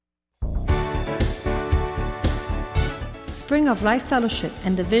Spring of Life Fellowship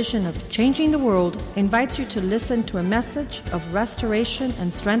and the vision of changing the world invites you to listen to a message of restoration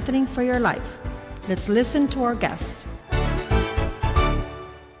and strengthening for your life. Let's listen to our guest.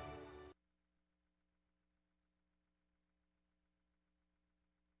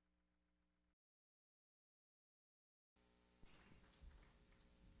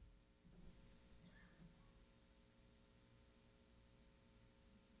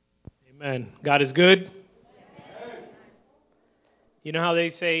 Amen. God is good. You know how they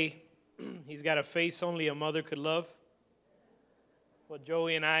say he's got a face only a mother could love? Well,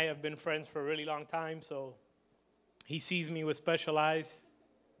 Joey and I have been friends for a really long time, so he sees me with special eyes.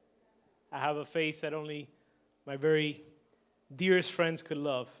 I have a face that only my very dearest friends could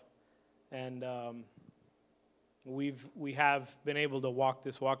love. And we have been able to walk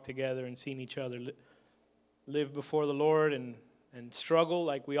this walk together and seen each other live before the Lord and struggle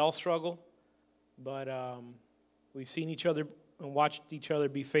like we all struggle. But we've seen each other and watched each other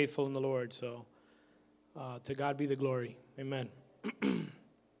be faithful in the Lord. So to God be the glory. Amen.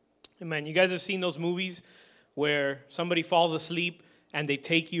 Amen. You guys have seen those movies where somebody falls asleep and they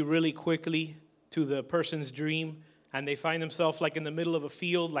take you really quickly to the person's dream and they find themselves like in the middle of a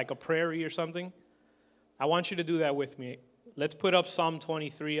field, like a prairie or something? I want you to do that with me. Let's put up Psalm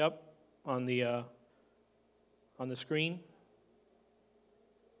 23 up on the screen.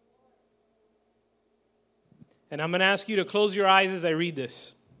 And I'm going to ask you to close your eyes as I read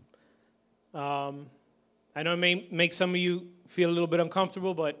this. I know it may make some of you feel a little bit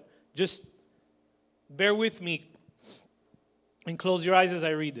uncomfortable, but just bear with me and close your eyes as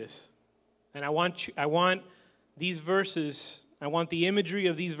I read this. And I want these verses, I want the imagery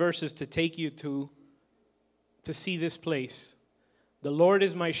of these verses to take you to see this place. The Lord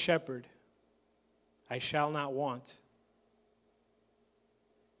is my shepherd. I shall not want.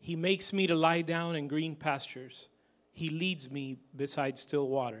 He makes me to lie down in green pastures. He leads me beside still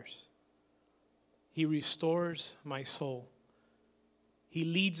waters. He restores my soul. He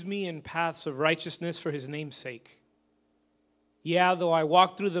leads me in paths of righteousness for his name's sake. Yeah, though I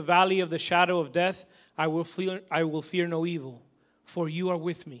walk through the valley of the shadow of death, I will fear no evil, for you are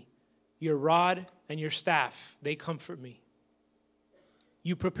with me. Your rod and your staff, they comfort me.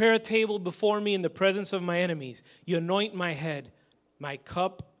 You prepare a table before me in the presence of my enemies. You anoint my head. My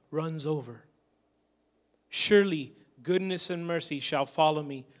cup runs over. Surely goodness and mercy shall follow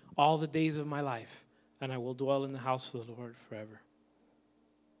me all the days of my life, and I will dwell in the house of the Lord forever.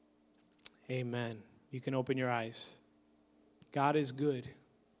 Amen. You can open your eyes. God is good.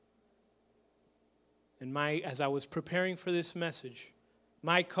 And as I was preparing for this message,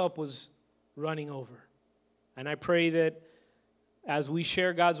 my cup was running over. And I pray that as we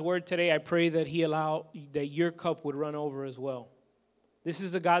share God's word today, I pray that that your cup would run over as well. This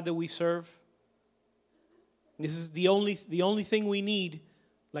is the God that we serve. This is the only thing we need,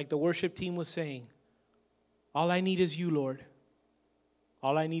 like the worship team was saying. All I need is you, Lord.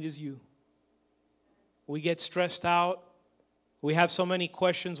 All I need is you. We get stressed out. We have so many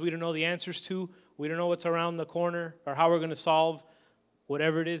questions we don't know the answers to. We don't know what's around the corner or how we're going to solve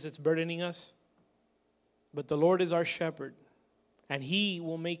whatever it is that's burdening us. But the Lord is our shepherd. And he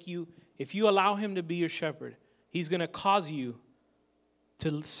will make you, if you allow him to be your shepherd, he's going to cause you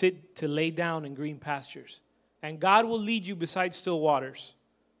to lay down in green pastures. And God will lead you beside still waters.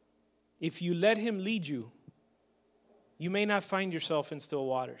 If you let him lead you, you may not find yourself in still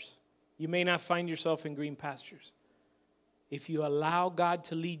waters. You may not find yourself in green pastures. If you allow God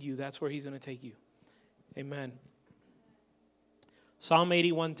to lead you, that's where he's going to take you. Amen. Psalm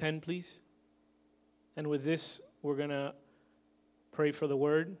 81:10, please. And with this, we're going to pray for the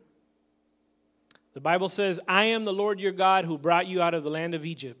word. The Bible says, I am the Lord your God who brought you out of the land of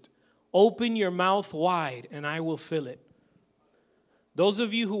Egypt. Open your mouth wide and I will fill it. Those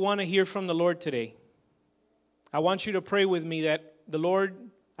of you who want to hear from the Lord today, I want you to pray with me that the Lord,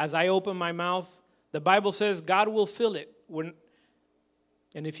 as I open my mouth, the Bible says God will fill it.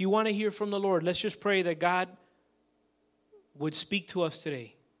 And if you want to hear from the Lord, let's just pray that God would speak to us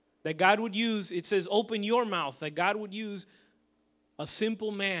today. That God would use, it says open your mouth, that God would use a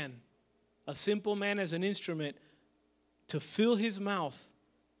simple man as an instrument to fill his mouth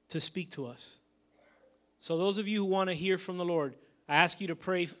to speak to us. So those of you who want to hear from the Lord, I ask you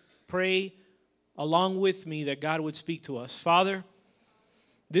to pray along with me that God would speak to us. Father,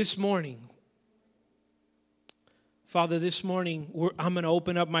 this morning, I'm going to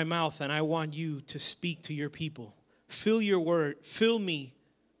open up my mouth and I want you to speak to your people. Fill your word, fill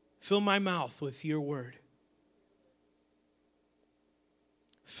my mouth with your word.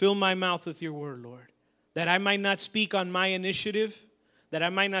 Fill my mouth with your word, Lord, that I might not speak on my initiative, that I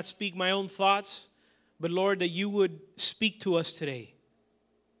might not speak my own thoughts, but Lord, that you would speak to us today,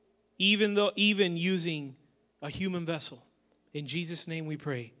 even using a human vessel. In Jesus' name we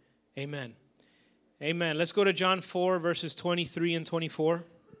pray. Amen. Amen. Let's go to John 4, verses 23 and 24.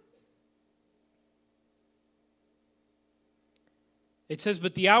 It says,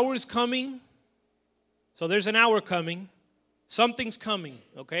 but the hour is coming. So there's an hour coming. Something's coming,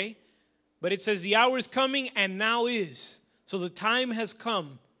 okay? But it says the hour is coming and now is. So the time has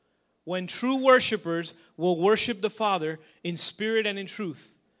come when true worshipers will worship the Father in spirit and in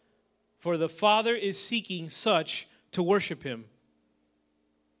truth. For the Father is seeking such to worship him.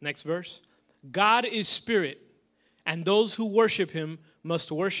 Next verse. God is spirit, and those who worship him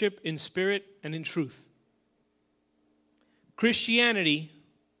must worship in spirit and in truth. Christianity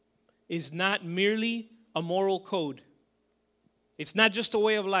is not merely a moral code. It's not just a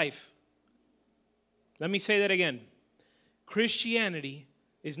way of life. Let me say that again. Christianity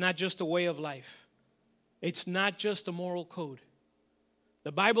is not just a way of life. It's not just a moral code.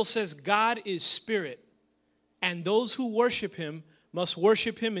 The Bible says God is spirit, and those who worship him must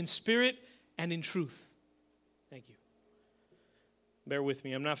worship him in spirit and in truth. Thank you. Bear with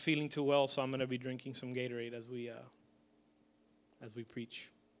me. I'm not feeling too well, so I'm going to be drinking some Gatorade as we preach.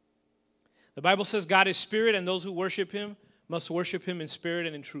 The Bible says God is spirit, and those who worship him must worship him in spirit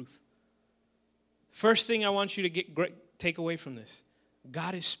and in truth. First thing I want you to take away from this,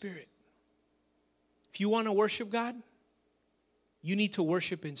 God is spirit. If you want to worship God, you need to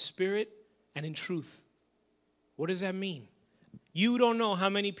worship in spirit and in truth. What does that mean? You don't know how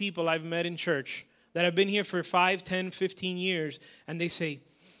many people I've met in church that have been here for 5, 10, 15 years, and they say,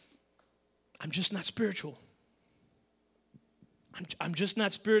 I'm just not spiritual. I'm just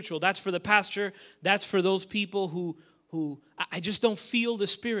not spiritual. That's for the pastor. That's for those people who I just don't feel the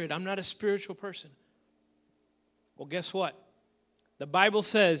Spirit. I'm not a spiritual person. Well, guess what? The Bible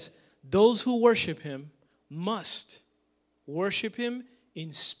says those who worship him must worship him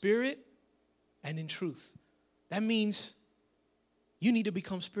in spirit and in truth. That means you need to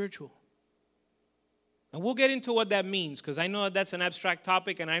become spiritual. And we'll get into what that means, because I know that's an abstract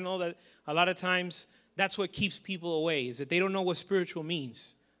topic, and I know that a lot of times that's what keeps people away, is that they don't know what spiritual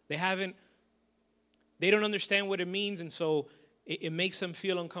means. They don't understand what it means, and so it makes them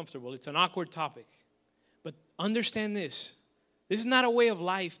feel uncomfortable. It's an awkward topic. But understand this. This is not a way of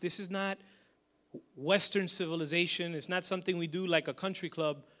life. This is not Western civilization. It's not something we do like a country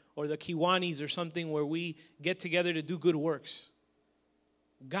club or the Kiwanis or something where we get together to do good works.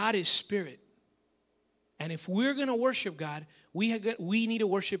 God is spirit. And if we're going to worship God, we need to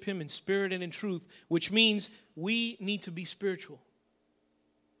worship him in spirit and in truth, which means we need to be spiritual.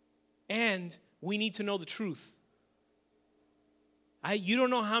 And we need to know the truth. You don't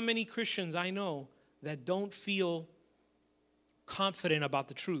know how many Christians I know that don't feel confident about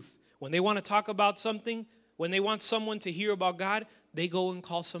the truth. When they want to talk about something, when they want someone to hear about God, they go and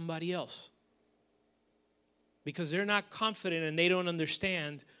call somebody else. Because they're not confident and they don't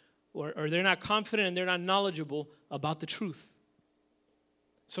understand, or they're not confident and they're not knowledgeable about the truth.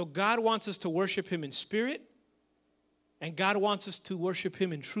 So God wants us to worship him in spirit, and God wants us to worship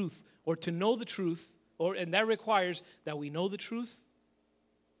him in truth, or to know the truth, and that requires that we know the truth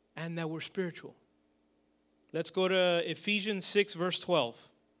and that we're spiritual. Let's go to Ephesians 6, verse 12.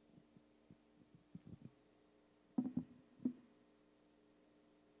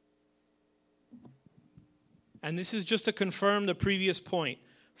 And this is just to confirm the previous point.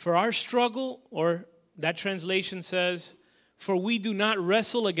 For our struggle, or that translation says, for we do not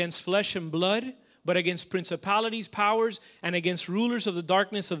wrestle against flesh and blood, but against principalities, powers, and against rulers of the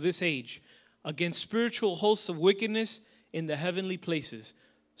darkness of this age, against spiritual hosts of wickedness in the heavenly places.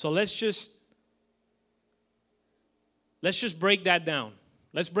 So let's just break that down.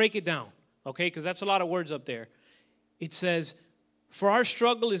 Let's break it down, okay? Because that's a lot of words up there. It says, for our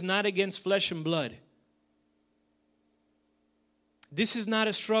struggle is not against flesh and blood. This is not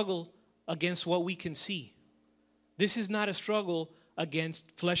a struggle against what we can see. This is not a struggle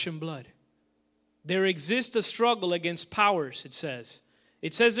against flesh and blood. There exists a struggle against powers, it says.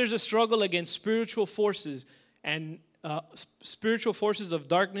 It says there's a struggle against spiritual forces and spiritual forces of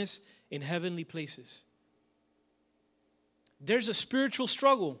darkness in heavenly places. There's a spiritual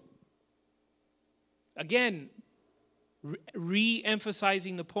struggle. Again,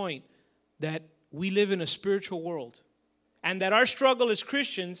 re-emphasizing the point that we live in a spiritual world. And that our struggle as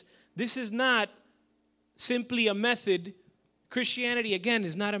Christians, this is not simply a method. Christianity, again,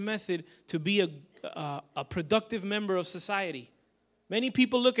 is not a method to be a productive member of society. Many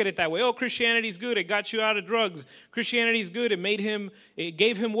people look at it that way. Oh, Christianity is good. It got you out of drugs. Christianity is good. It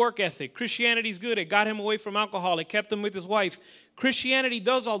gave him work ethic. Christianity is good. It got him away from alcohol. It kept him with his wife. Christianity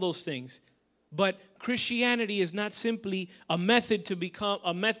does all those things. But Christianity is not simply a method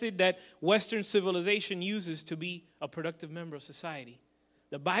that Western civilization uses to be a productive member of society.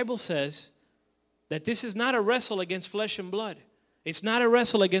 The Bible says that this is not a wrestle against flesh and blood. It's not a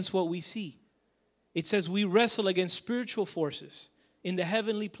wrestle against what we see. It says we wrestle against spiritual forces in the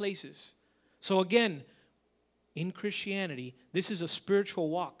heavenly places. So again, in Christianity, this is a spiritual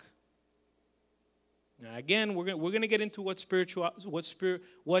walk. Now again, we're going to get into what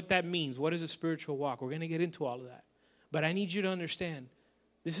that means. What is a spiritual walk? We're going to get into all of that. But I need you to understand,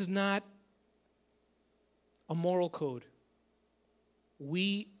 this is not a moral code.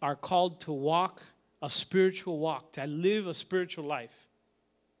 We are called to walk a spiritual walk, to live a spiritual life.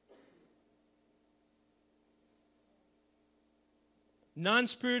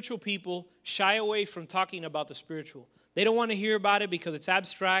 Non-spiritual people shy away from talking about the spiritual. They don't want to hear about it because it's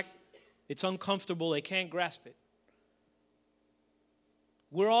abstract, it's uncomfortable, they can't grasp it.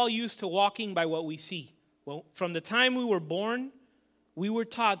 We're all used to walking by what we see. Well, from the time we were born, we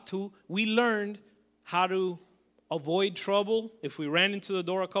learned how to avoid trouble. If we ran into the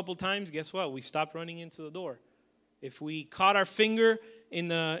door a couple times, guess what? We stopped running into the door. If we caught our finger in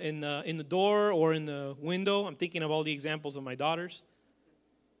the door or in the window, I'm thinking of all the examples of my daughters.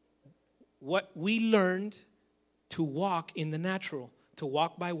 What we learned to walk in the natural, to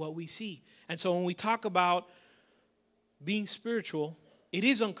walk by what we see. And so when we talk about being spiritual, it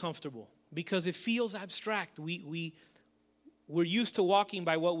is uncomfortable because it feels abstract. We're used to walking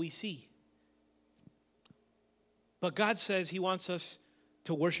by what we see. But God says He wants us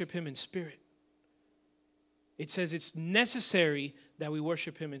to worship Him in spirit. It says it's necessary that we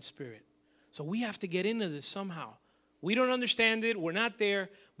worship Him in spirit. So we have to get into this somehow. We don't understand it. We're not there.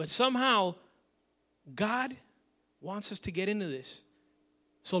 But somehow, God wants us to get into this.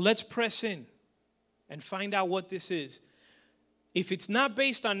 So let's press in and find out what this is. If it's not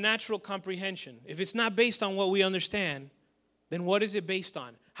based on natural comprehension, if it's not based on what we understand, then what is it based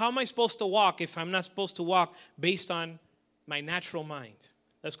on? How am I supposed to walk if I'm not supposed to walk based on my natural mind?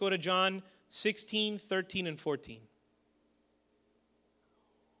 Let's go to John 16, 13, and 14.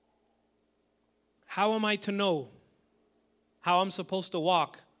 How am I to know how I'm supposed to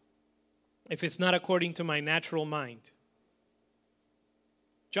walk if it's not according to my natural mind?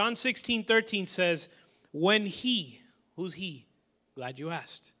 John 16, 13 says, when He, who's He? Glad you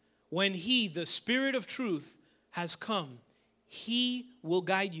asked. When He, the Spirit of truth, has come, He will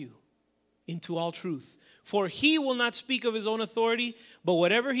guide you into all truth. For He will not speak of His own authority, but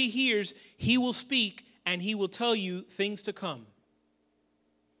whatever He hears, He will speak, and He will tell you things to come.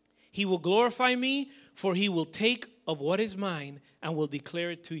 He will glorify Me, for He will take of what is mine and will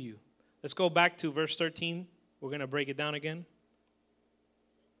declare it to you. Let's go back to verse 13. We're going to break it down again.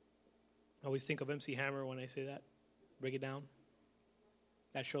 I always think of MC Hammer when I say that. Break it down.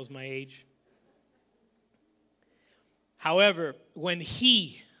 That shows my age. However, when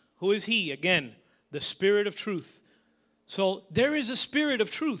He, who is He? Again, the Spirit of truth. So there is a Spirit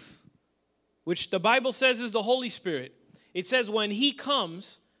of truth, which the Bible says is the Holy Spirit. It says when He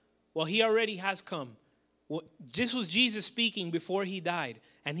comes, well, He already has come. This was Jesus speaking before He died.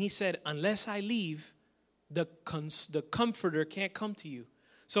 And He said, unless I leave, the Comforter can't come to you.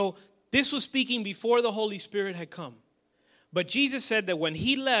 So this was speaking before the Holy Spirit had come. But Jesus said that when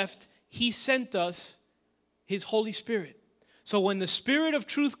He left, He sent us His Holy Spirit. So when the Spirit of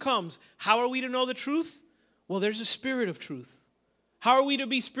truth comes, how are we to know the truth? Well, there's a Spirit of truth. How are we to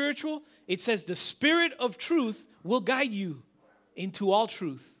be spiritual? It says the Spirit of truth will guide you into all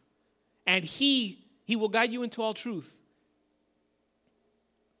truth. And He will guide you into all truth.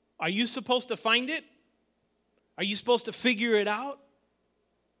 Are you supposed to find it? Are you supposed to figure it out?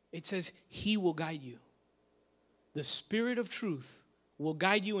 It says He will guide you. The Spirit of truth will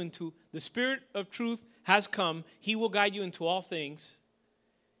guide you into, the Spirit of truth has come. He will guide you into all things.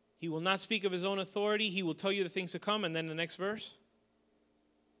 He will not speak of His own authority. He will tell you the things to come. And then the next verse.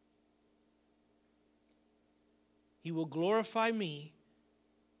 He will glorify Me,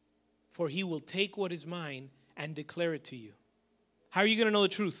 for He will take what is mine and declare it to you. How are you going to know the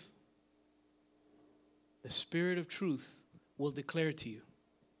truth? The Spirit of truth will declare it to you.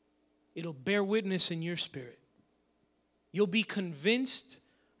 It'll bear witness in your spirit. You'll be convinced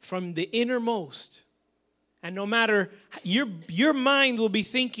from the innermost. And no matter, your mind will be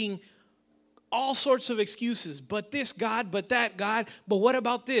thinking all sorts of excuses. But this God, but that God, but what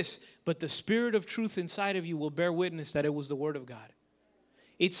about this? But the Spirit of truth inside of you will bear witness that it was the Word of God.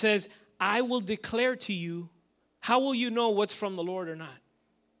 It says, I will declare to you. How will you know what's from the Lord or not?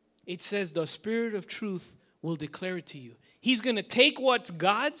 It says the Spirit of truth will declare it to you. He's going to take what's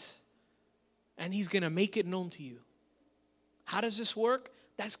God's and He's going to make it known to you. How does this work?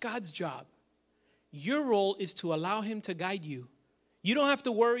 That's God's job. Your role is to allow him to guide you. You don't have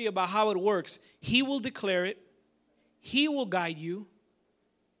to worry about how it works. He will declare it. He will guide you.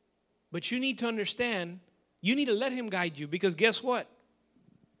 But you need to understand, you need to let him guide you, because guess what?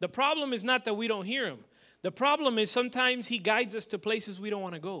 The problem is not that we don't hear him. The problem is sometimes he guides us to places we don't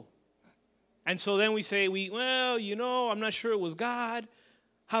want to go. And so then we say, I'm not sure it was God.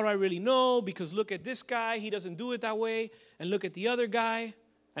 How do I really know? Because look at this guy. He doesn't do it that way. And look at the other guy.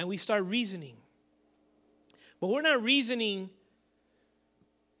 And we start reasoning. But we're not reasoning.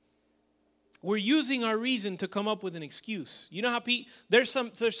 We're using our reason to come up with an excuse. You know how there's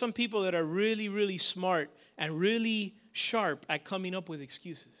some people that are really, really smart and really sharp at coming up with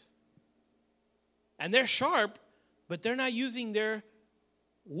excuses. And they're sharp, but they're not using their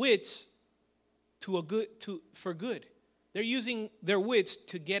wits for good. They're using their wits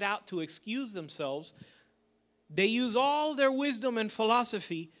to get out, to excuse themselves. They use all their wisdom and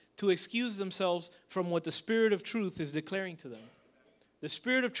philosophy to excuse themselves from what the Spirit of truth is declaring to them. The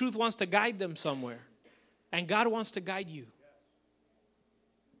Spirit of truth wants to guide them somewhere. And God wants to guide you.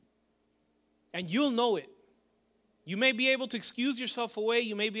 And you'll know it. You may be able to excuse yourself away.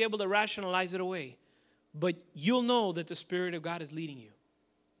 You may be able to rationalize it away. But you'll know that the Spirit of God is leading you.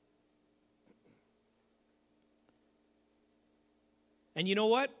 And you know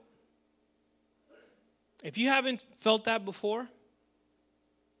what? If you haven't felt that before,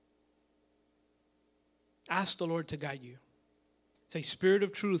 ask the Lord to guide you. Say, Spirit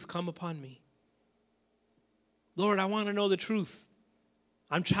of truth, come upon me. Lord, I want to know the truth.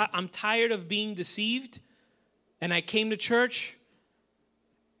 I'm tired of being deceived. And I came to church,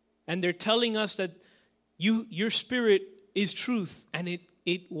 and they're telling us that your Spirit is truth, and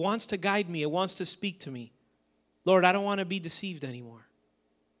it wants to guide me. It wants to speak to me. Lord, I don't want to be deceived anymore.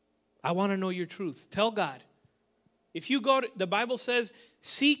 I want to know your truth. Tell God. If you go to, the Bible says,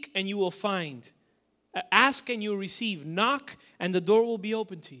 seek and you will find. Ask and you will receive. Knock and the door will be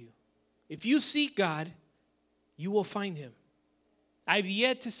open to you. If you seek God, you will find him. I've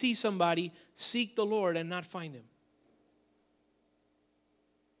yet to see somebody seek the Lord and not find him.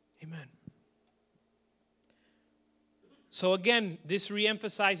 Amen. So again, this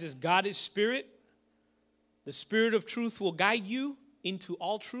reemphasizes God is spirit. The Spirit of truth will guide you into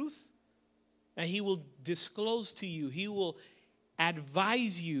all truth. And he will disclose to you. He will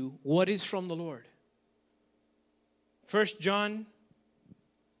advise you what is from the Lord. 1 John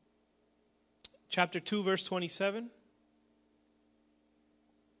chapter 2, verse 27.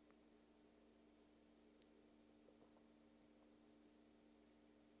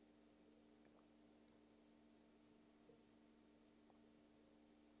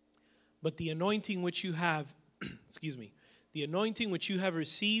 But the anointing which you have, the anointing which you have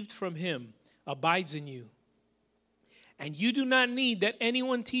received from him abides in you. And you do not need that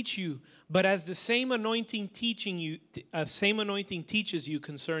anyone teach you, but as the same anointing teaches you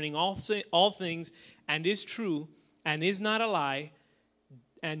concerning all things, and is true, and is not a lie,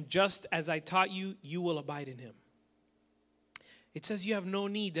 and just as I taught you, you will abide in him. It says you have no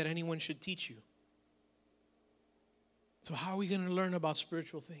need that anyone should teach you. So how are we going to learn about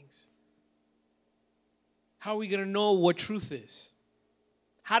spiritual things? How are we going to know what truth is?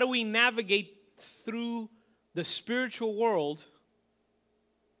 How do we navigate through the spiritual world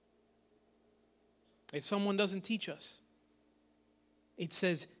if someone doesn't teach us? It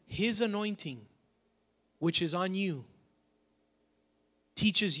says, his anointing, which is on you,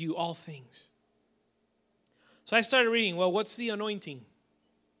 teaches you all things. So I started reading, what's the anointing?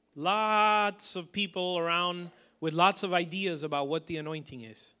 Lots of people around with lots of ideas about what the anointing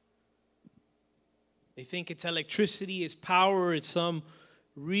is. They think it's electricity, it's power, it's some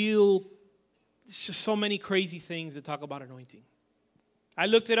real, it's just so many crazy things that talk about anointing. I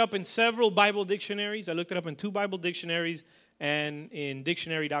looked it up in several Bible dictionaries. I looked it up in 2 Bible dictionaries and in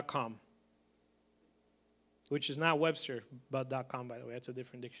dictionary.com, which is not Webster.com, by the way. That's a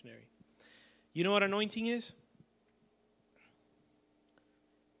different dictionary. You know what anointing is?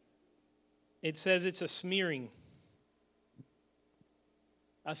 It says it's a smearing.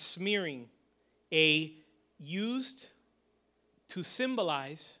 A smearing. Used to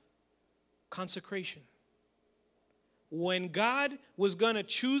symbolize consecration. When God was going to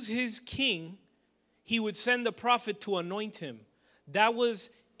choose his king, he would send a prophet to anoint him. That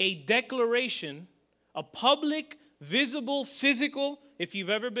was a declaration, a public, visible, physical. If you've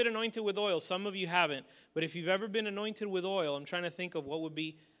ever been anointed with oil, some of you haven't, but if you've ever been anointed with oil, I'm trying to think of what would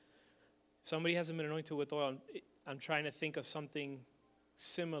be, if somebody hasn't been anointed with oil, I'm trying to think of something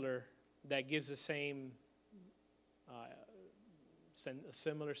similar that gives the same, a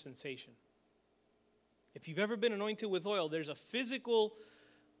similar sensation. If you've ever been anointed with oil, there's a physical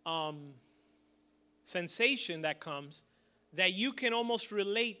sensation that comes that you can almost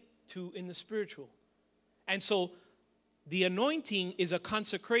relate to in the spiritual. And so the anointing is a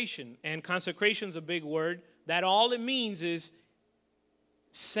consecration, and consecration is a big word, that all it means is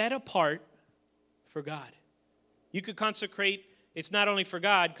set apart for God. You could consecrate, it's not only for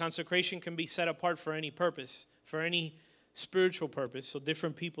God, consecration can be set apart for any purpose, for any spiritual purpose. So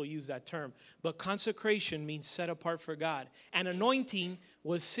different people use that term. But consecration means set apart for God. And anointing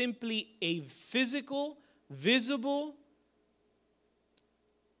was simply a physical, visible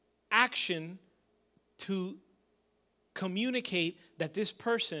action to communicate that this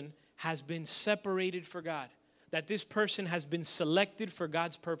person has been separated for God, that this person has been selected for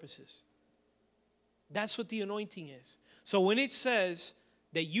God's purposes. That's what the anointing is. So when it says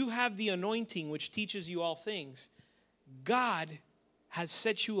that you have the anointing which teaches you all things, God has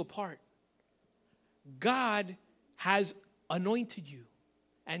set you apart. God has anointed you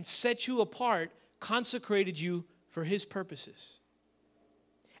and set you apart, consecrated you for His purposes.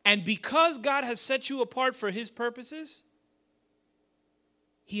 And because God has set you apart for His purposes,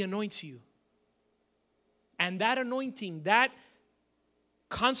 He anoints you. And that anointing, that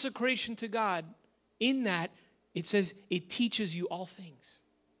consecration to God, in that, it says it teaches you all things.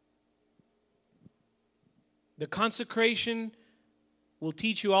 The consecration will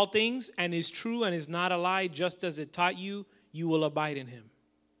teach you all things and is true and is not a lie. Just as it taught you, you will abide in Him.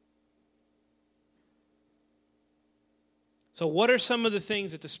 So what are some of the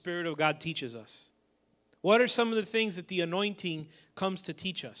things that the Spirit of God teaches us? What are some of the things that the anointing comes to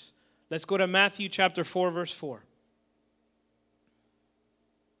teach us? Let's go to Matthew chapter 4, verse 4.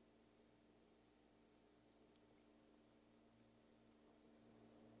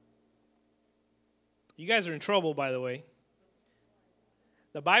 You guys are in trouble, by the way.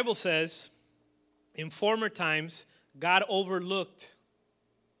 The Bible says, in former times, God overlooked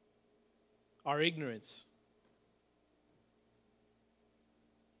our ignorance.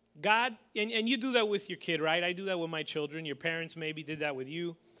 God, and you do that with your kid, right? I do that with my children. Your parents maybe did that with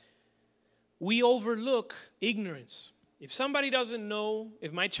you. We overlook ignorance. If somebody doesn't know,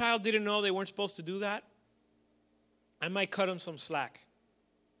 if my child didn't know they weren't supposed to do that, I might cut them some slack.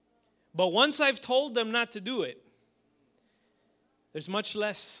 But once I've told them not to do it, there's much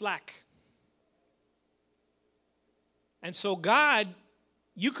less slack. And so God,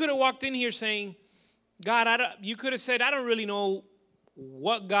 you could have walked in here saying, God, you could have said, I don't really know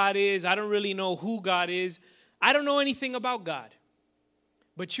what God is. I don't really know who God is. I don't know anything about God.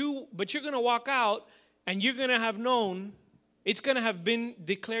 But you're going to walk out and you're going to have known, it's going to have been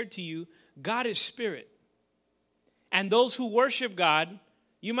declared to you, God is spirit. And those who worship God,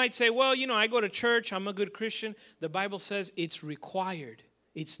 you might say, well, I go to church, I'm a good Christian. The Bible says it's required,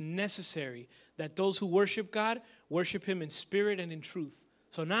 it's necessary that those who worship God worship Him in spirit and in truth.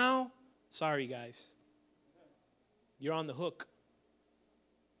 So now, sorry guys, you're on the hook.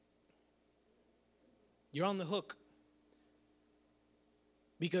 You're on the hook.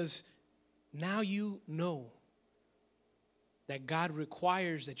 Because now you know that God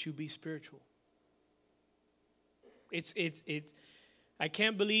requires that you be spiritual. I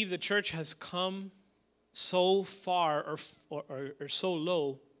can't believe the church has come so far or so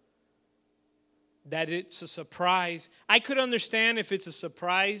low that it's a surprise. I could understand if it's a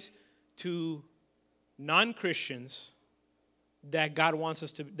surprise to non-Christians that God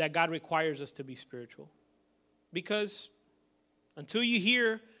requires us to be spiritual. Because until you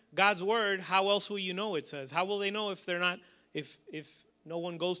hear God's word, how else will you know, it says? How will they know if no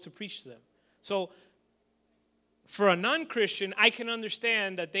one goes to preach to them? So for a non-Christian, I can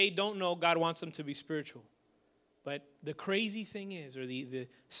understand that they don't know God wants them to be spiritual. But the crazy thing is, or the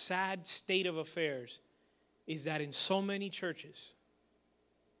sad state of affairs, is that in so many churches,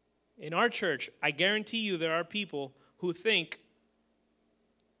 in our church, I guarantee you there are people who think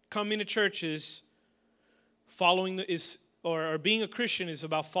coming to churches or being a Christian is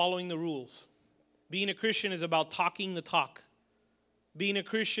about following the rules. Being a Christian is about talking the talk. Being a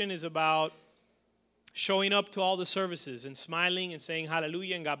Christian is about showing up to all the services and smiling and saying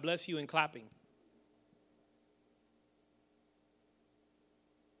hallelujah and God bless you and clapping.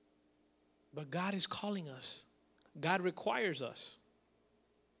 But God is calling us. God requires us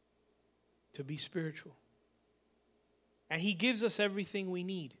to be spiritual. And He gives us everything we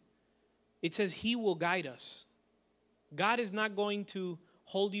need. It says He will guide us. God is not going to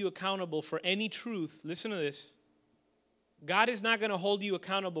hold you accountable for any truth. Listen to this. God is not going to hold you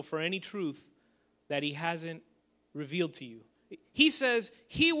accountable for any truth that He hasn't revealed to you. He says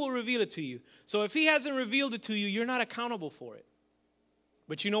He will reveal it to you. So if He hasn't revealed it to you, you're not accountable for it.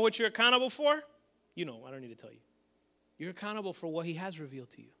 But you know what you're accountable for? I don't need to tell you. You're accountable for what He has revealed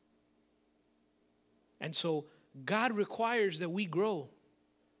to you. And so God requires that we grow.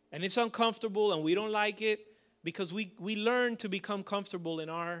 And it's uncomfortable and we don't like it because we learn to become comfortable in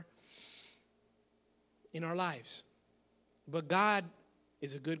our lives. But God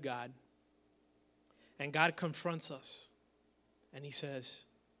is a good God. And God confronts us. And he says,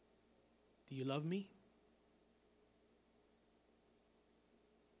 do you love me?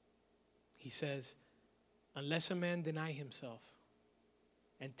 He says, unless a man deny himself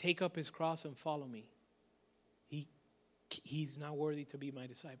and take up his cross and follow me, he's not worthy to be my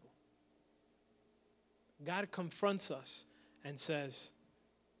disciple. God confronts us and says,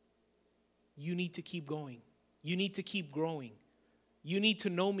 you need to keep going. You need to keep growing. You need to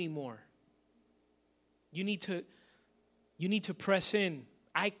know me more. You need to press in.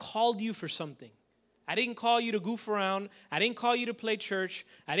 I called you for something. I didn't call you to goof around. I didn't call you to play church.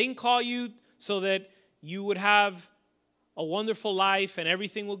 I didn't call you so that you would have a wonderful life and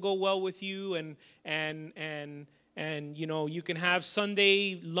everything will go well with you and you know, you can have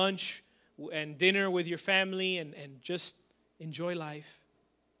Sunday lunch and dinner with your family and just enjoy life.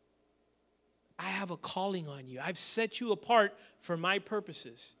 I have a calling on you. I've set you apart for my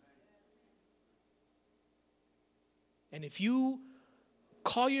purposes. And if you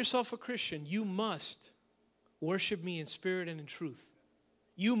call yourself a Christian, you must worship me in spirit and in truth.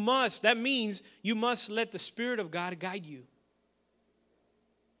 You must. That means you must let the Spirit of God guide you.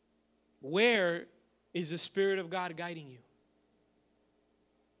 Where is the Spirit of God guiding you?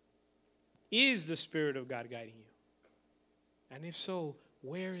 Is the Spirit of God guiding you? And if so,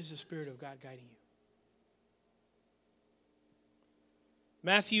 where is the Spirit of God guiding you?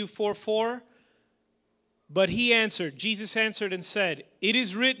 Matthew 4:4. But he answered, Jesus answered and said, it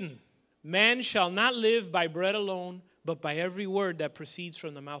is written, man shall not live by bread alone, but by every word that proceeds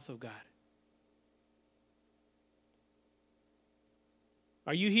from the mouth of God.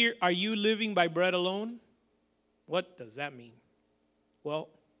 Are you here? Are you living by bread alone? What does that mean? Well,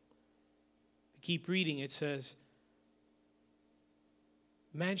 keep reading. It says,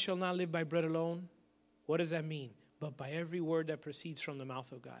 man shall not live by bread alone. What does that mean? But by every word that proceeds from the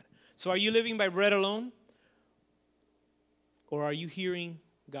mouth of God. So are you living by bread alone? Or are you hearing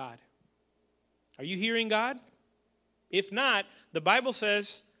God? Are you hearing God? If not, the Bible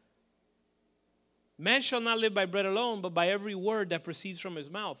says, man shall not live by bread alone, but by every word that proceeds from his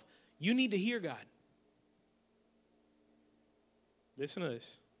mouth. You need to hear God. Listen to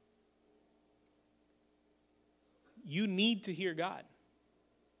this. You need to hear God.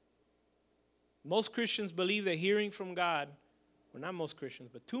 Most Christians believe that hearing from God, well, not most Christians,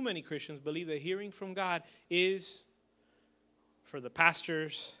 but too many Christians believe that hearing from God is for the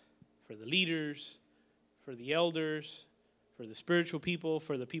pastors, for the leaders, for the elders, for the spiritual people,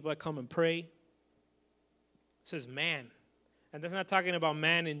 for the people that come and pray. It says man. And that's not talking about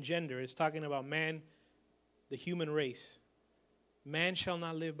man in gender. It's talking about man, the human race. Man shall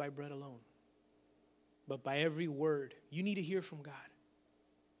not live by bread alone, but by every word. You need to hear from God.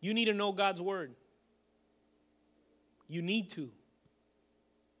 You need to know God's word. You need to.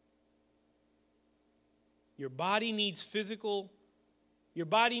 Your body needs your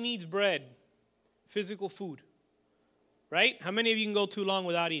body needs bread, physical food. Right? How many of you can go too long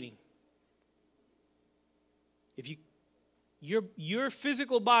without eating? If your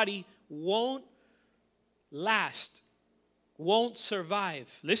physical body won't last, won't survive.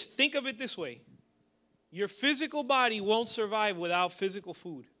 Let's think of it this way. Your physical body won't survive without physical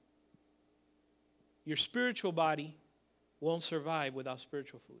food. Your spiritual body won't survive without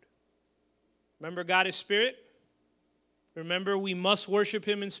spiritual food. Remember, God is spirit. Remember, we must worship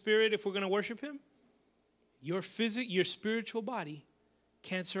him in spirit if we're going to worship him. Your spiritual body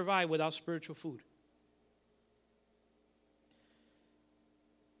can't survive without spiritual food.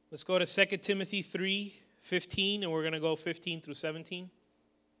 Let's go to 2 Timothy 3:15, and we're going to go 15 through 17.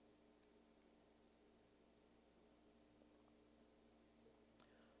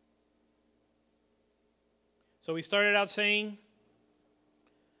 So we started out saying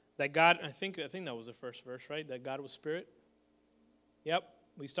that God, I think that was the first verse, right? That God was spirit. Yep.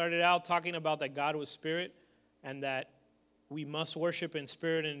 We started out talking about that God was spirit and that we must worship in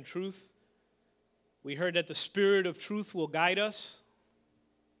spirit and in truth. We heard that the Spirit of truth will guide us.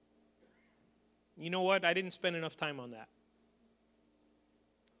 You know what? I didn't spend enough time on that.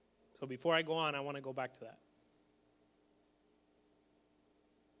 So before I go on, I want to go back to that.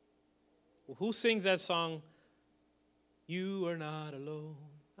 Well, who sings that song, You Are Not Alone,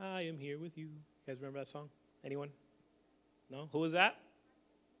 I Am Here With You? You guys remember that song? Anyone? No? Who is that?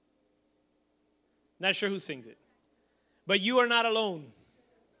 Not sure who sings it. But you are not alone.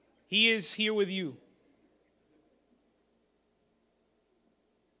 He is here with you.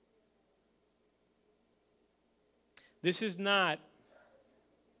 This is not,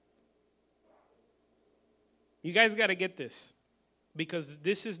 you guys got to get this, because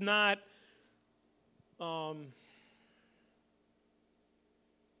this is not,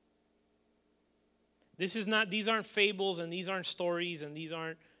 these aren't fables, and these aren't stories, and these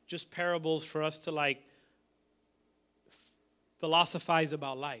aren't just parables for us to like philosophize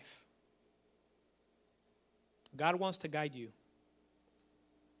about life. God wants to guide you.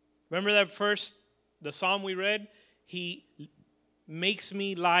 Remember the psalm we read? He makes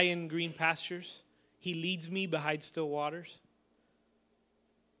me lie in green pastures. He leads me beside still waters.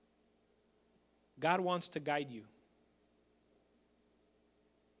 God wants to guide you.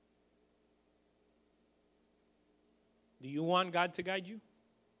 Do you want God to guide you?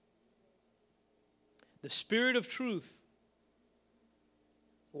 The Spirit of truth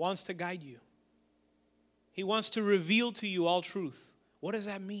wants to guide you. He wants to reveal to you all truth. What does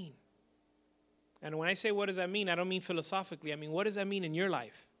that mean? And when I say what does that mean, I don't mean philosophically. I mean, what does that mean in your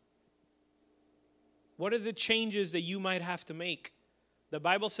life? What are the changes that you might have to make? The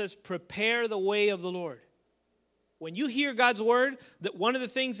Bible says, prepare the way of the Lord. When you hear God's word, that one of the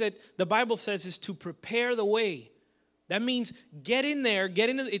things that the Bible says is to prepare the way. That means get in there,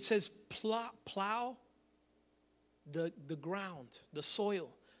 it says plow the ground, the soil.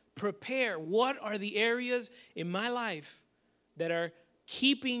 Prepare. What are the areas in my life that are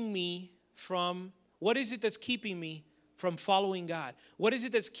keeping me from, what is it that's keeping me from following God? What is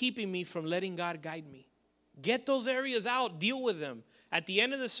it that's keeping me from letting God guide me? Get those areas out, deal with them. At the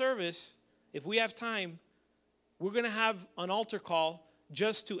end of the service, if we have time, we're going to have an altar call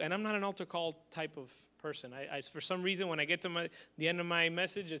just to, and I'm not an altar call type of person. I for some reason, when I get to the end of my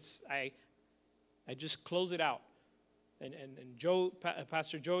message, I just close it out. And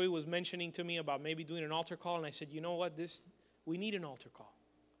Pastor Joey was mentioning to me about maybe doing an altar call, and I said, you know what, we need an altar call.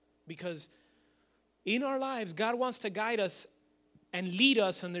 Because in our lives, God wants to guide us and lead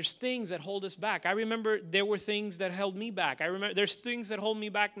us, and there's things that hold us back. I remember there were things that held me back. I remember there's things that hold me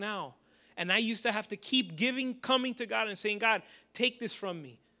back now. And I used to have to keep coming to God and saying, God, take this from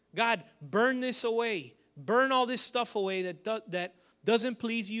me. God, burn this away. Burn all this stuff away that doesn't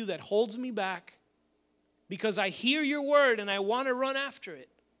please you, that holds me back. Because I hear your word and I want to run after it.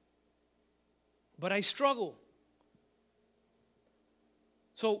 But I struggle.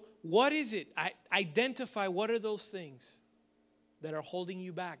 So what is it? Identify what are those things that are holding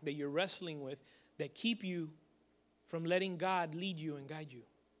you back, that you're wrestling with, that keep you from letting God lead you and guide you.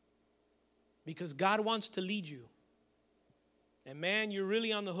 Because God wants to lead you. And man, you're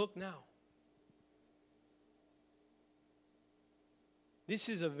really on the hook now. This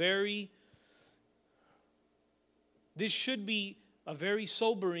should be a very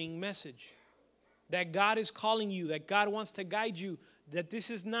sobering message. That God is calling you, that God wants to guide you, that this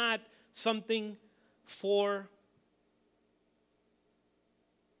is not something for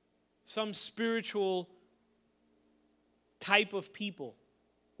some spiritual type of people.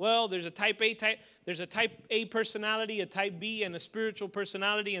 Well, there's a type A personality, a type B, and a spiritual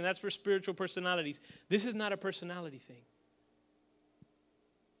personality, and that's for spiritual personalities. This is not a personality thing.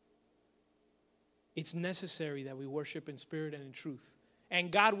 It's necessary that we worship in spirit and in truth.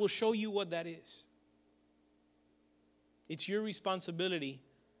 And God will show you what that is. It's your responsibility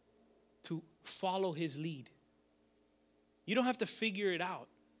to follow his lead. You don't have to figure it out.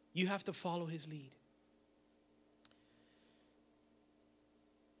 You have to follow his lead.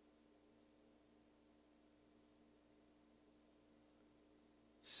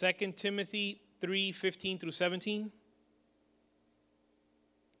 Second Timothy 3:15 through 17.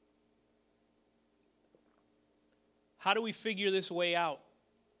 How do we figure this way out?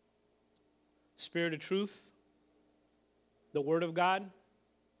 Spirit of truth, the word of God. It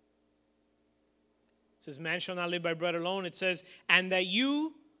says, man shall not live by bread alone. It says, and that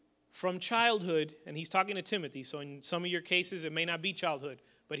you from childhood, and he's talking to Timothy, so in some of your cases it may not be childhood,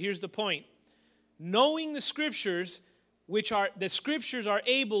 but here's the point. Knowing the scriptures, the scriptures are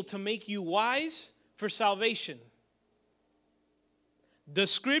able to make you wise for salvation. The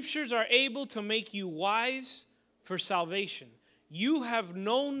scriptures are able to make you wise for salvation. You have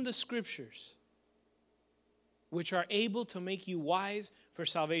known the scriptures, which are able to make you wise for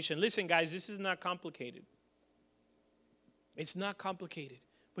salvation. Listen, guys, this is not complicated. It's not complicated,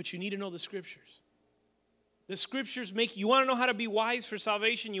 but you need to know the scriptures. The scriptures you want to know how to be wise for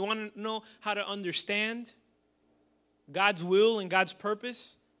salvation? You want to know how to understand God's will and God's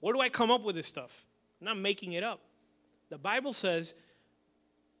purpose? Where do I come up with this stuff? I'm not making it up. The Bible says,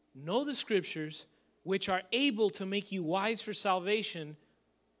 know the scriptures, which are able to make you wise for salvation.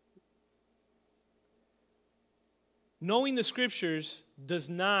 Knowing the scriptures does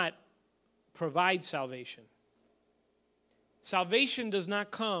not provide salvation. Salvation does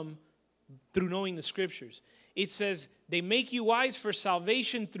not come through knowing the scriptures. It says they make you wise for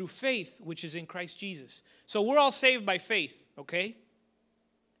salvation through faith, which is in Christ Jesus. So we're all saved by faith, okay?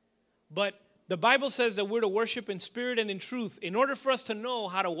 But the Bible says that we're to worship in spirit and in truth. In order for us to know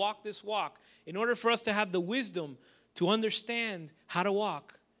how to walk this walk, in order for us to have the wisdom to understand how to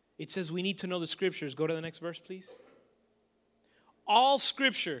walk, it says we need to know the scriptures. Go to the next verse, please. All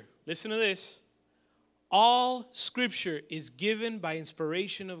scripture, listen to this, all scripture is given by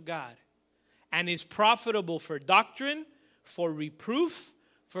inspiration of God and is profitable for doctrine, for reproof,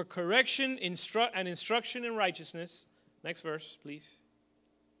 for correction, and instruction in righteousness. Next verse, please.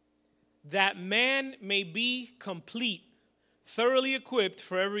 That man may be complete, thoroughly equipped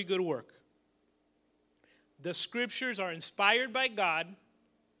for every good work. The scriptures are inspired by God,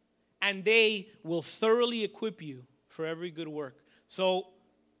 and they will thoroughly equip you for every good work. So,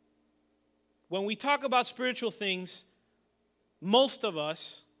 when we talk about spiritual things, most of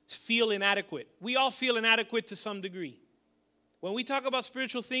us feel inadequate. We all feel inadequate to some degree. When we talk about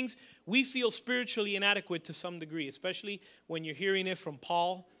spiritual things, we feel spiritually inadequate to some degree, especially when you're hearing it from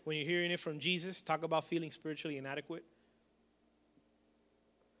Paul, when you're hearing it from Jesus, talk about feeling spiritually inadequate.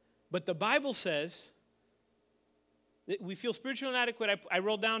 But the Bible says that we feel spiritually inadequate. I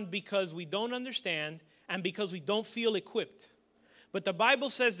wrote down because we don't understand and because we don't feel equipped. But the Bible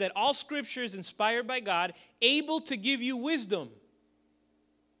says that all scripture is inspired by God, able to give you wisdom.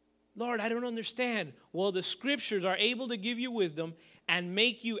 Lord, I don't understand. Well, the scriptures are able to give you wisdom and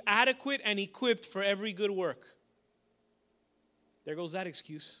make you adequate and equipped for every good work. There goes that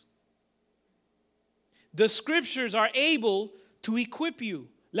excuse. The scriptures are able to equip you.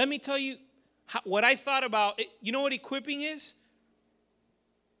 Let me tell you what I thought about. You know what equipping is?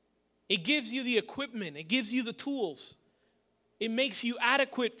 It gives you the equipment. It gives you the tools. It makes you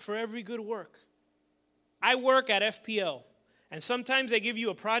adequate for every good work. I work at FPL, and sometimes they give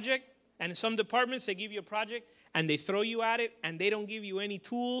you a project, and in some departments they give you a project, and they throw you at it, and they don't give you any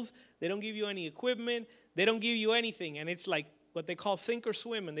tools, they don't give you any equipment, they don't give you anything, and it's like what they call sink or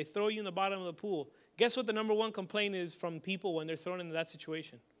swim, and they throw you in the bottom of the pool. Guess what the number one complaint is from people when they're thrown into that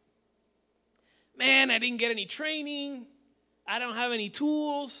situation? Man, I didn't get any training, I don't have any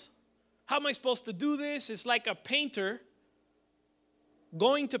tools, how am I supposed to do this? It's like a painter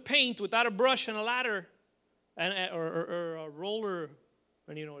going to paint without a brush and a ladder or a roller,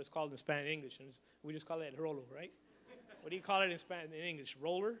 and you know what it's called in Spanish and English. We just call it rolo, right? What do you call it in Spanish in English?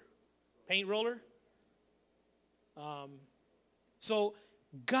 Roller? Paint roller? So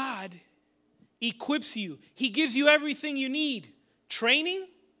God equips you. He gives you everything you need. Training?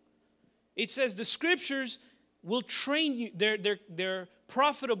 It says the scriptures will train you. They're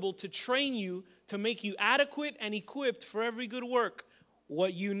profitable to train you to make you adequate and equipped for every good work.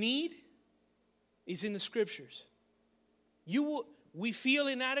 What you need is in the scriptures. We feel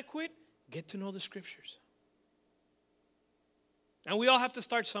inadequate, get to know the scriptures. And we all have to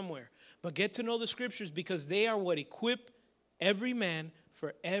start somewhere. But get to know the scriptures because they are what equip every man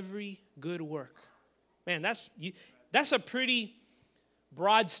for every good work. Man, that's a pretty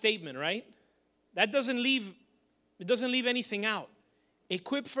broad statement, right? It doesn't leave anything out.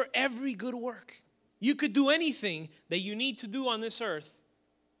 Equip for every good work. You could do anything that you need to do on this earth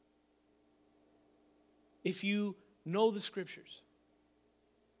if you know the scriptures.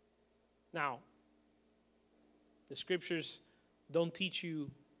 Now, the scriptures don't teach you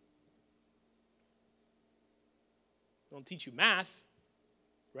math,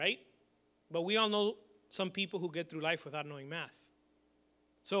 right? But we all know some people who get through life without knowing math.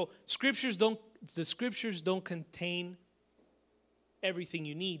 So the scriptures don't contain everything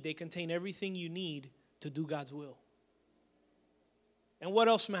you need. They contain everything you need to do God's will. And what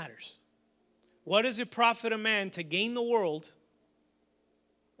else matters? What does it profit a man to gain the world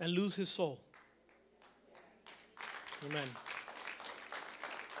and lose his soul? Amen.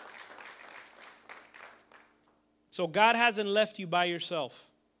 So God hasn't left you by yourself.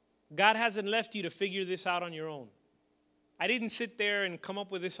 God hasn't left you to figure this out on your own. I didn't sit there and come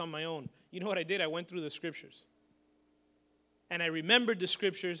up with this on my own. You know what I did? I went through the scriptures. And I remembered the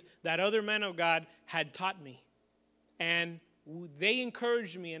scriptures that other men of God had taught me. And they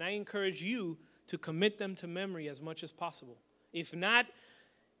encouraged me, and I encourage you to commit them to memory as much as possible. If not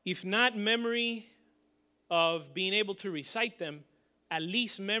memory of being able to recite them, at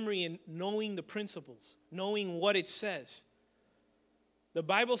least memory in knowing the principles, knowing what it says. The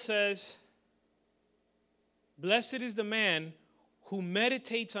Bible says, blessed is the man who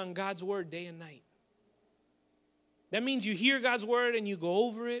meditates on God's word day and night. That means you hear God's word and you go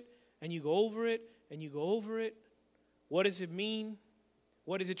over it, and you go over it, and you go over it. What does it mean?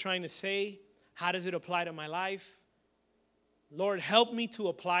 What is it trying to say? How does it apply to my life? Lord, help me to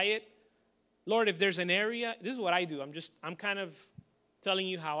apply it. Lord, if there's an area, this is what I do. I'm kind of telling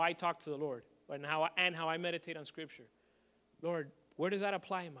you how I talk to the Lord and how I meditate on Scripture. Lord, where does that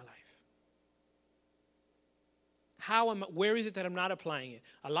apply in my life? Where is it that I'm not applying it?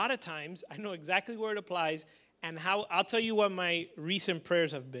 A lot of times, I know exactly where it applies, and I'll tell you what my recent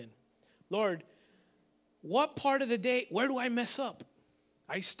prayers have been. Lord, what part of the day, where do I mess up?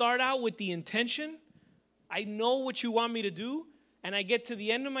 I start out with the intention. I know what you want me to do, and I get to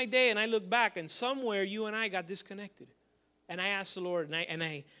the end of my day, and I look back, and somewhere you and I got disconnected. And I ask the Lord, and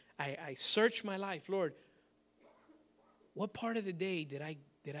I search my life. Lord, what part of the day did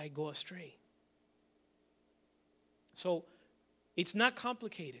I go astray? So it's not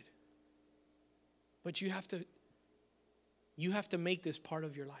complicated, but you have to make this part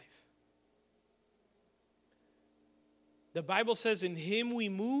of your life. The Bible says, in Him we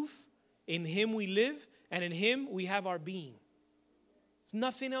move, in Him we live, and in Him we have our being. There's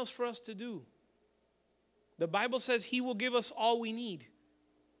nothing else for us to do. The Bible says He will give us all we need.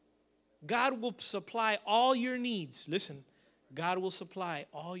 God will supply all your needs. Listen, God will supply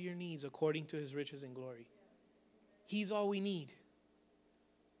all your needs according to His riches and glory. He's all we need.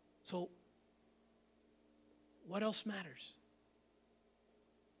 So, what else matters?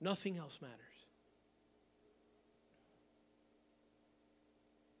 Nothing else matters.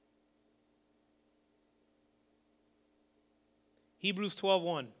 Hebrews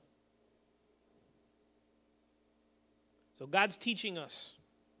 12:1. So God's teaching us.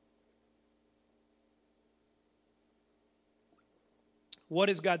 What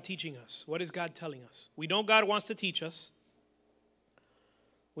is God teaching us? What is God telling us? We know God wants to teach us.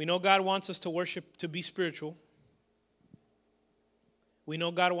 We know God wants us to worship, to be spiritual. We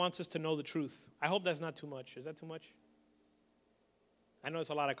know God wants us to know the truth. I hope that's not too much. Is that too much? I know it's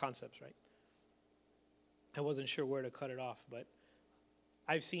a lot of concepts, right? I wasn't sure where to cut it off, but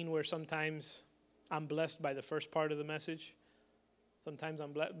I've seen where sometimes I'm blessed by the first part of the message. Sometimes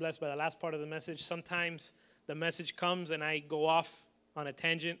I'm blessed by the last part of the message. Sometimes the message comes and I go off on a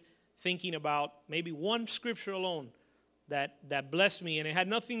tangent thinking about maybe one scripture alone that blessed me, and it had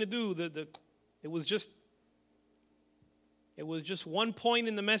nothing to do. It was just one point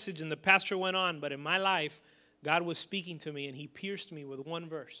in the message, and the pastor went on. But in my life, God was speaking to me, and He pierced me with one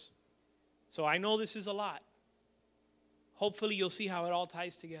verse. So I know this is a lot. Hopefully, you'll see how it all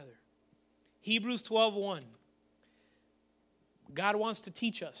ties together. Hebrews 12:1. God wants to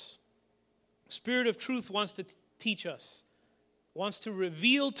teach us. Spirit of truth wants to teach us. Wants to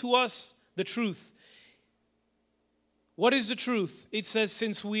reveal to us the truth. What is the truth? It says,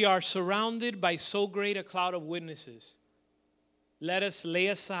 since we are surrounded by so great a cloud of witnesses, let us lay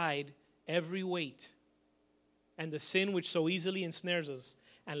aside every weight and the sin which so easily ensnares us,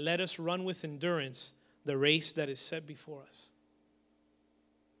 and let us run with endurance the race that is set before us.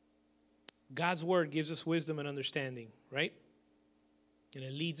 God's word gives us wisdom and understanding, right? And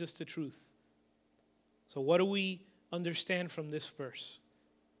it leads us to truth. So what do we understand from this verse?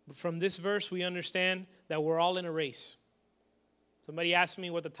 From this verse, we understand that we're all in a race. Somebody asked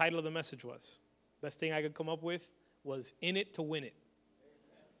me what the title of the message was. Best thing I could come up with was In It to Win It.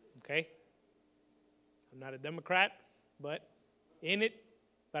 Okay? I'm not a Democrat, but in it,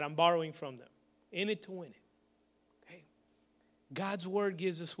 but I'm borrowing from them. In it to win it. Okay? God's word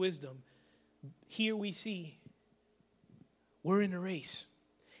gives us wisdom. Here we see we're in a race.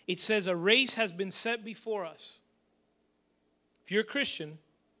 It says a race has been set before us. If you're a Christian,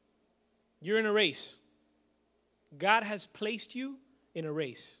 you're in a race. God has placed you in a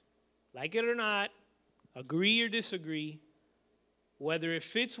race. Like it or not, agree or disagree, whether it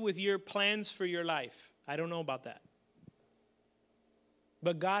fits with your plans for your life. I don't know about that.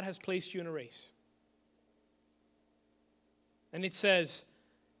 But God has placed you in a race. And it says,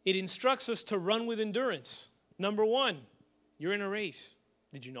 it instructs us to run with endurance. Number one, you're in a race.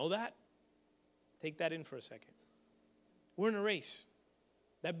 Did you know that? Take that in for a second. We're in a race.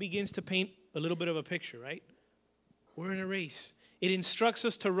 That begins to paint a little bit of a picture, right? We're in a race. It instructs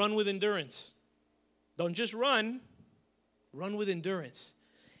us to run with endurance. Don't just run with endurance.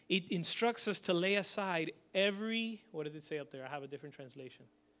 It instructs us to lay aside every, what does it say up there? I have a different translation.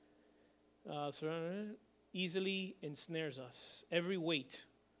 Easily ensnares us. Every weight.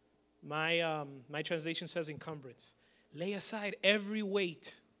 My translation says encumbrance. Lay aside every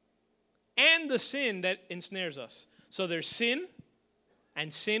weight and the sin that ensnares us. So there's sin,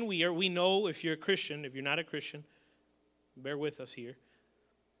 and sin we know if you're a Christian. If you're not a Christian, bear with us here.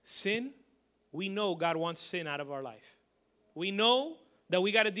 Sin, we know God wants sin out of our life. We know that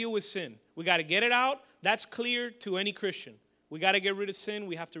we got to deal with sin. We got to get it out. That's clear to any Christian. We got to get rid of sin.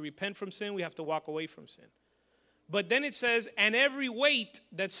 We have to repent from sin. We have to walk away from sin. But then it says, and every weight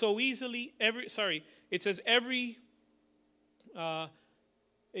that so easily, it says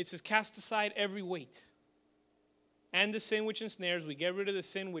cast aside every weight. And the sin which ensnares, we get rid of the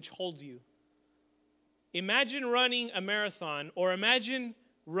sin which holds you. Imagine running a marathon, or imagine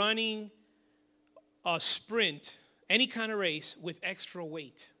running a sprint, any kind of race, with extra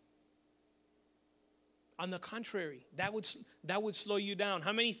weight. On the contrary, that would slow you down.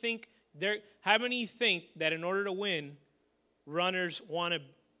 How many think that in order to win, runners want to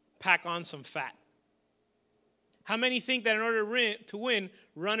pack on some fat? How many think that in order to win,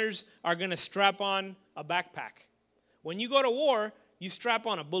 runners are going to strap on a backpack? When you go to war, you strap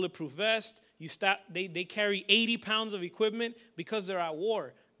on a bulletproof vest. They carry 80 pounds of equipment because they're at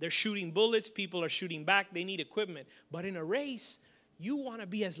war. They're shooting bullets. People are shooting back. They need equipment. But in a race, you want to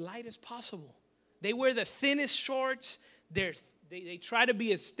be as light as possible. They wear the thinnest shorts. They try to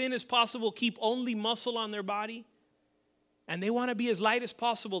be as thin as possible, keep only muscle on their body. And they want to be as light as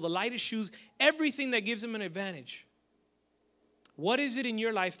possible, the lightest shoes, everything that gives them an advantage. What is it in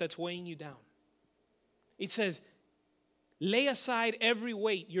your life that's weighing you down? It says, lay aside every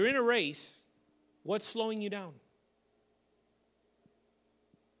weight. You're in a race. What's slowing you down?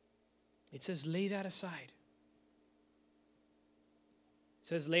 It says, lay that aside. It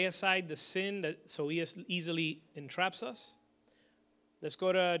says, lay aside the sin that so easily entraps us. Let's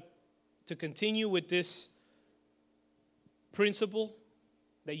go to continue with this principle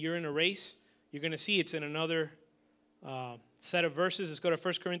that you're in a race. You're going to see it's in another set of verses. Let's go to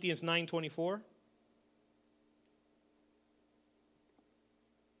 1 Corinthians 9:24.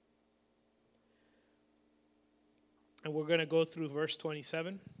 And we're going to go through verse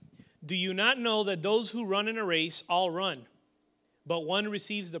 27. Do you not know that those who run in a race all run, but one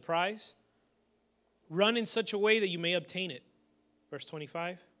receives the prize? Run in such a way that you may obtain it. Verse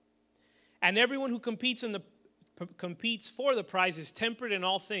 25. And everyone who competes for the prize is temperate in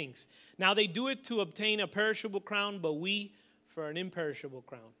all things. Now they do it to obtain a perishable crown, but we for an imperishable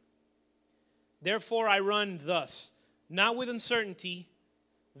crown. Therefore I run thus, not with uncertainty.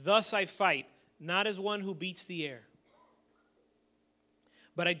 Thus I fight, not as one who beats the air.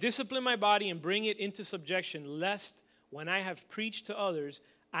 But I discipline my body and bring it into subjection, lest when I have preached to others,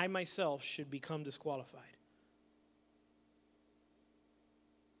 I myself should become disqualified.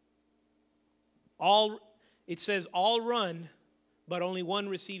 It says all run, but only one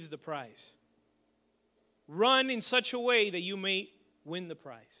receives the prize. Run in such a way that you may win the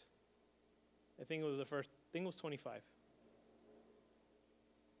prize. I think it was 25.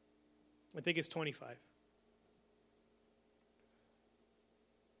 I think it's 25.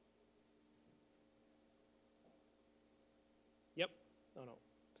 Yep. No,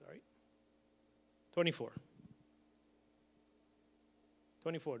 sorry. 24.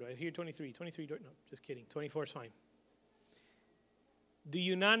 24. Do I hear 23? 23. No, just kidding. 24 is fine. Do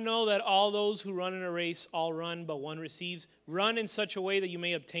you not know that all those who run in a race all run, but one receives? Run in such a way that you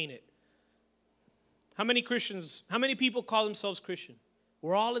may obtain it. How many people call themselves Christian?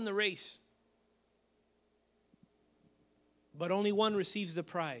 We're all in the race. But only one receives the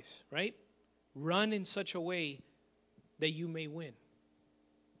prize, right? Run in such a way that you may win.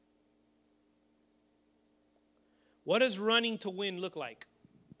 What does running to win look like?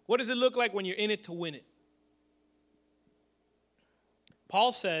 What does it look like when you're in it to win it?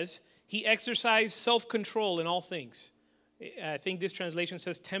 Paul says he exercised self-control in all things. I think this translation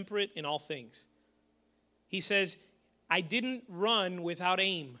says temperate in all things. He says, I didn't run without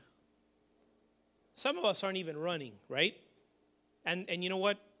aim. Some of us aren't even running, right? And you know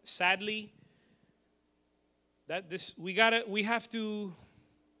what? Sadly, we have to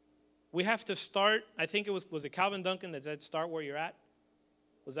start. I think was it Calvin Duncan that said start where you're at?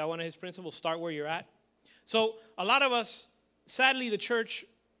 Was that one of his principles? Start where you're at. So a lot of us, sadly, the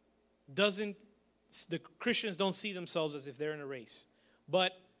Christians don't see themselves as if they're in a race.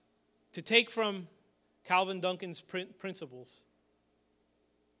 But to take from Calvin Duncan's principles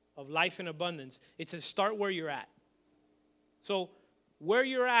of life in abundance, it says start where you're at. So where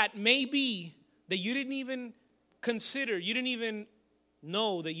you're at may be that you didn't even consider, you didn't even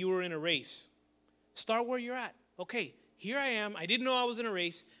know that you were in a race. Start where you're at. Okay, here I am. I didn't know I was in a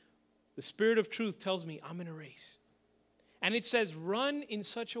race. The Spirit of truth tells me I'm in a race. And it says run in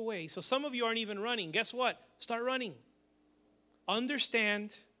such a way. So some of you aren't even running. Guess what? Start running.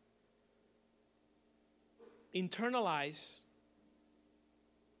 Understand, internalize,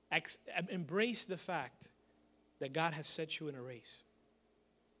 embrace the fact that God has set you in a race.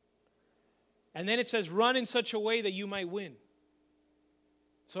 And then it says run in such a way that you might win.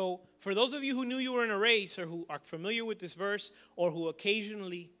 So for those of you who knew you were in a race or who are familiar with this verse or who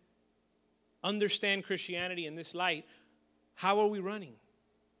occasionally understand Christianity in this light, how are we running?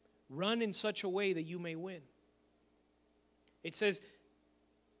 Run in such a way that you may win. It says,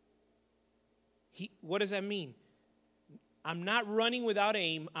 what does that mean? I'm not running without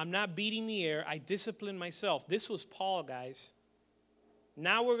aim. I'm not beating the air. I discipline myself. This was Paul, guys.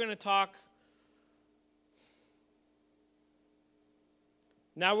 Now we're going to talk.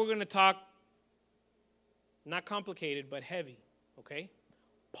 Not complicated, but heavy, okay?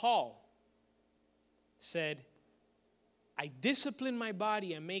 Paul said, I discipline my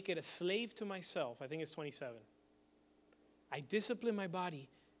body and make it a slave to myself. I think it's 27. I discipline my body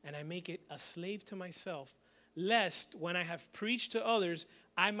and I make it a slave to myself, lest when I have preached to others,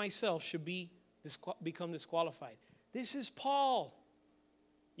 I myself should become disqualified. This is Paul.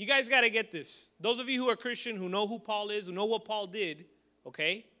 You guys got to get this. Those of you who are Christian, who know who Paul is, who know what Paul did,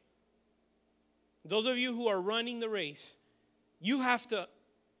 okay? Those of you who are running the race, you have to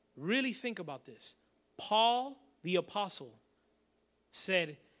really think about this. Paul, the apostle,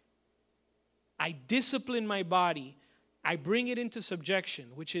 said, I discipline my body. I bring it into subjection,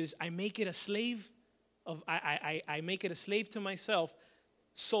 which is I make it a slave I make it a slave to myself,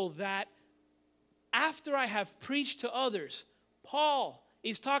 so that after I have preached to others, Paul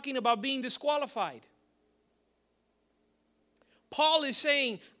is talking about being disqualified. Paul is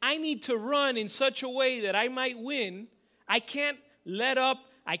saying, I need to run in such a way that I might win. I can't let up.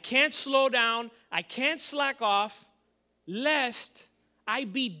 I can't slow down. I can't slack off, lest I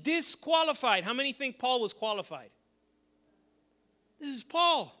be disqualified. How many think Paul was qualified? This is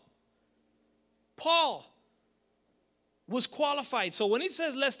Paul. Paul was qualified. So when it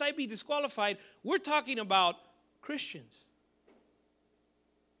says, lest I be disqualified, we're talking about Christians.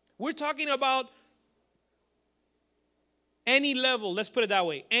 We're talking about any level, let's put it that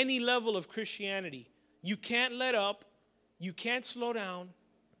way, any level of Christianity. You can't let up. You can't slow down.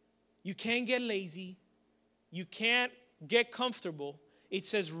 You can't get lazy. You can't get comfortable. It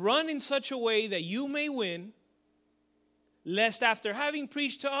says, run in such a way that you may win, lest after having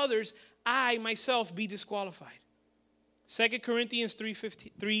preached to others, I myself be disqualified. 2 Corinthians 3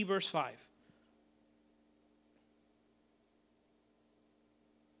 verse 5.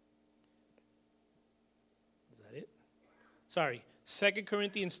 Is that it? Sorry. 2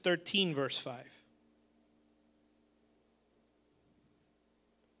 Corinthians 13 verse 5.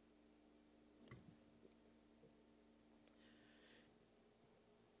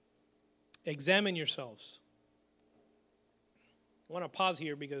 Examine yourselves. I want to pause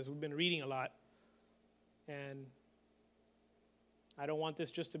here because we've been reading a lot, and I don't want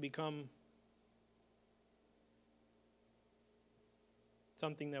this just to become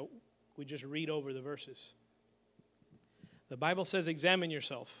something that we just read over the verses. The Bible says, examine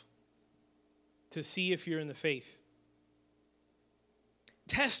yourself to see if you're in the faith.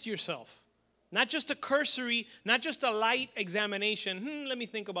 Test yourself. Not just a cursory, not just a light examination. Let me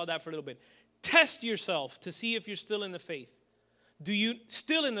think about that for a little bit. Test yourself to see if you're still in the faith. Do you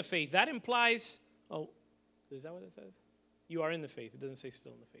still in the faith? That implies, is that what it says? You are in the faith. It doesn't say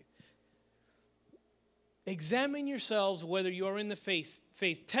still in the faith. Examine yourselves whether you are in the faith.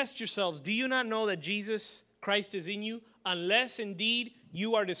 Test yourselves. Do you not know that Jesus Christ is in you, unless indeed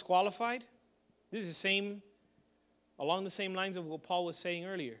you are disqualified? This is along the same lines of what Paul was saying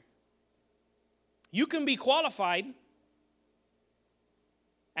earlier. You can be qualified,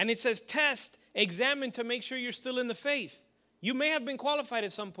 and it says test, examine to make sure you're still in the faith. You may have been qualified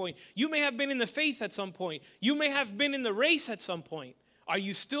at some point. You may have been in the faith at some point. You may have been in the race at some point. Are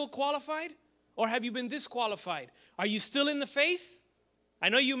you still qualified, or have you been disqualified? Are you still in the faith? I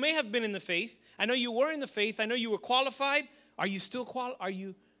know you may have been in the faith. I know you were in the faith. I know you were qualified. Are you still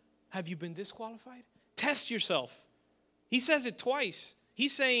have you been disqualified? Test yourself. He says it twice.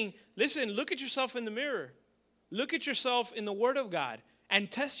 He's saying, listen, look at yourself in the mirror. Look at yourself in the Word of God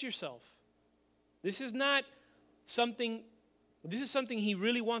and test yourself. This is something he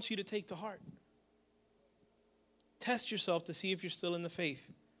really wants you to take to heart. Test yourself to see if you're still in the faith.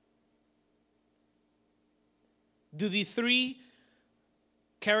 Do the three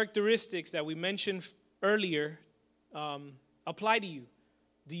characteristics that we mentioned earlier apply to you?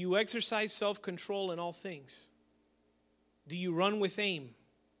 Do you exercise self-control in all things? Do you run with aim?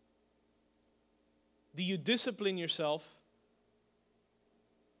 Do you discipline yourself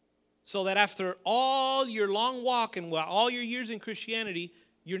so that after all your long walk and all your years in Christianity,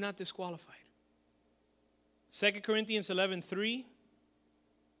 you're not disqualified? 2 Corinthians 11:3,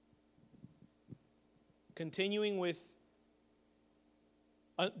 continuing with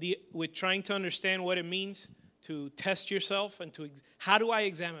trying to understand what it means to test yourself and how do I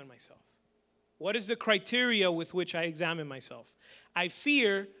examine myself? What is the criteria with which I examine myself? I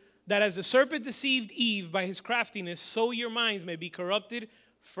fear that as the serpent deceived Eve by his craftiness, so your minds may be corrupted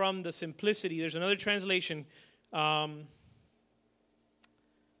from the simplicity. There's another translation.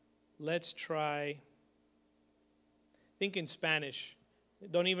 Let's try. Think in Spanish.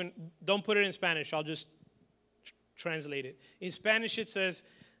 Don't put it in Spanish. I'll just translate it. In Spanish, it says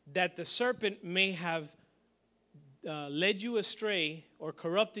that the serpent may have led you astray or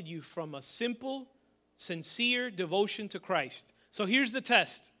corrupted you from a simple, sincere devotion to Christ. So here's the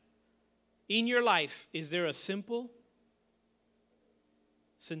test. In your life, is there a simple,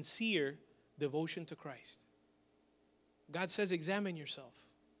 sincere devotion to Christ? God says, examine yourself.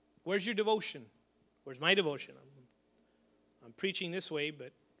 Where's your devotion? Where's my devotion? I'm preaching this way,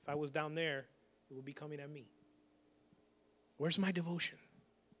 but if I was down there, it would be coming at me. Where's my devotion?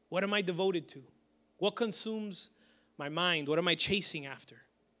 What am I devoted to? What consumes my mind? What am I chasing after?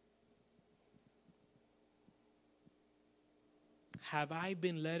 Have I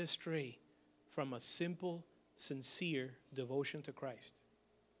been led astray from a simple, sincere devotion to Christ?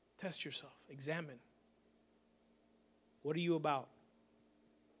 Test yourself. Examine. What are you about?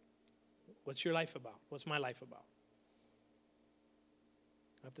 What's your life about? What's my life about?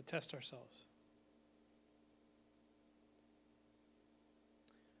 We have to test ourselves.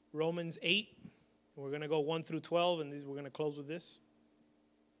 Romans 8, we're going to go 1 through 12, and we're going to close with this.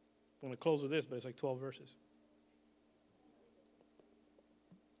 I'm going to close with this, but it's like 12 verses.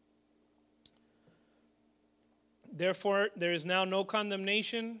 Therefore, there is now no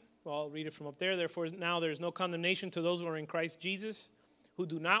condemnation. Well, I'll read it from up there. Therefore, now there is no condemnation to those who are in Christ Jesus, who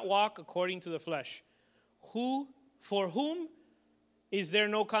do not walk according to the flesh. For whom is there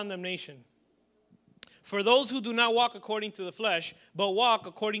no condemnation? For those who do not walk according to the flesh, but walk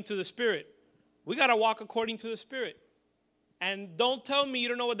according to the Spirit. We got to walk according to the Spirit. And don't tell me you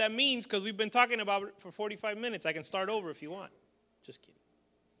don't know what that means, because we've been talking about it for 45 minutes. I can start over if you want. Just kidding.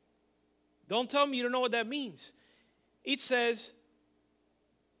 Don't tell me you don't know what that means. It says,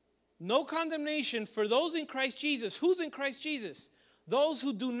 no condemnation for those in Christ Jesus. Who's in Christ Jesus? Those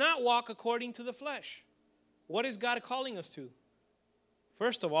who do not walk according to the flesh. What is God calling us to?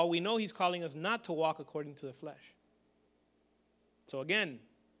 First of all, we know he's calling us not to walk according to the flesh. So again,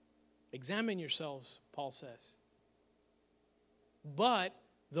 examine yourselves, Paul says. But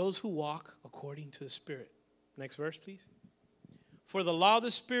those who walk according to the Spirit. Next verse, please. For the law of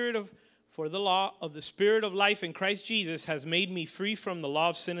the Spirit of life in Christ Jesus has made me free from the law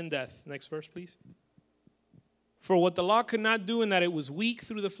of sin and death. Next verse, please. For what the law could not do in that it was weak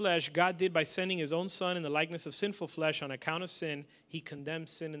through the flesh, God did by sending his own Son in the likeness of sinful flesh on account of sin. He condemned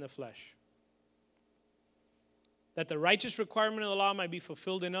sin in the flesh. That the righteous requirement of the law might be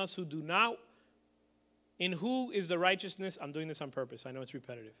fulfilled in us who do not. In who is the righteousness? I'm doing this on purpose. I know it's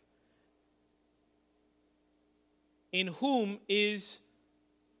repetitive. In whom is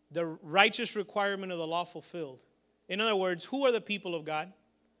the righteous requirement of the law fulfilled? In other words, who are the people of God?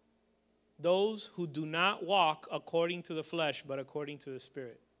 Those who do not walk according to the flesh, but according to the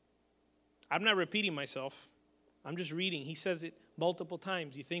Spirit. I'm not repeating myself. I'm just reading. He says it multiple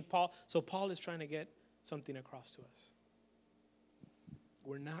times. You think Paul? So Paul is trying to get something across to us.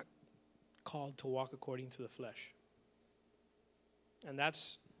 We're not called to walk according to the flesh. And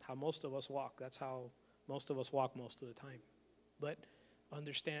that's how most of us walk. That's how most of us walk most of the time. But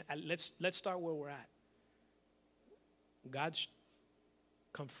understand, let's start where we're at. God's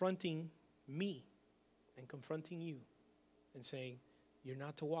confronting me and confronting you and saying, you're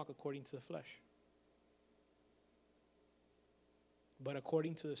not to walk according to the flesh, but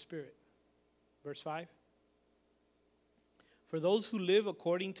according to the Spirit. Verse 5. For those who live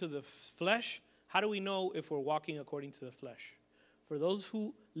according to the flesh, how do we know if we're walking according to the flesh? For those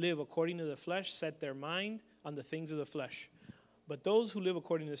who live according to the flesh set their mind on the things of the flesh. But those who live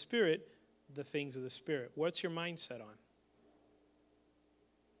according to the Spirit, the things of the Spirit. What's your mindset on?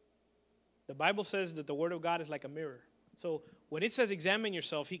 The Bible says that the Word of God is like a mirror. So when it says examine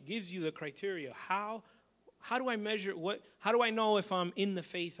yourself, he gives you the criteria. How do I measure how do I know if I'm in the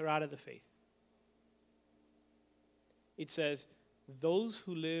faith or out of the faith? It says for those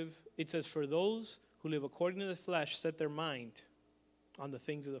who live according to the flesh set their mind on the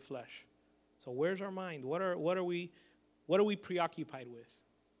things of the flesh. So where's our mind? What are we preoccupied with?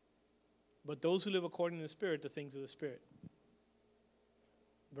 But those who live according to the Spirit, the things of the Spirit.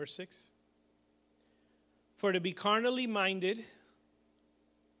 Verse 6. For to be carnally minded,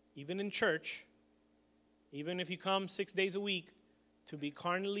 even in church, even if you come 6 days a week, to be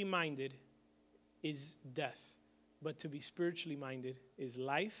carnally minded is death. But to be spiritually minded is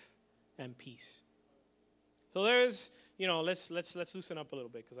life and peace. So there's, let's loosen up a little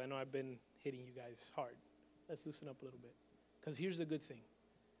bit, because I know I've been hitting you guys hard. Let's loosen up a little bit. Because here's the good thing.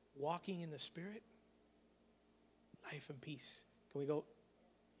 walking in the Spirit, life and peace. Can we go?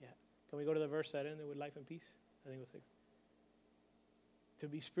 Yeah. Can we go to the verse that ended with life and peace? I think we'll say. To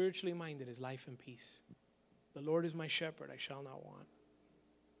be spiritually minded is life and peace. The Lord is my shepherd, I shall not want.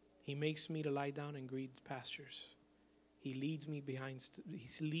 He makes me to lie down in green pastures. He leads me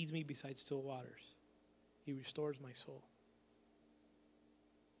beside still waters. He restores my soul.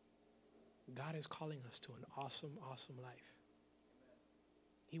 God is calling us to an awesome, awesome life.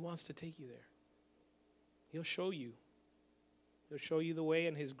 He wants to take you there. He'll show you. He'll show you the way,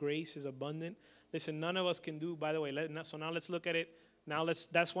 and His grace is abundant. Listen, none of us can do, by the way, so now let's look at it. Now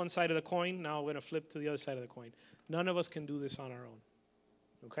that's one side of the coin. Now we're going to flip to the other side of the coin. None of us can do this on our own.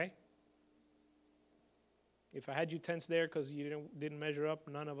 Okay? If I had you tense there because you didn't measure up,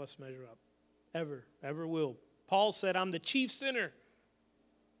 none of us measure up. Ever will. Paul said, I'm the chief sinner.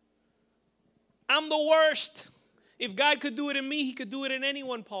 I'm the worst. If God could do it in me, He could do it in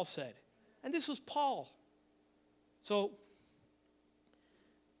anyone, Paul said. And this was Paul. So,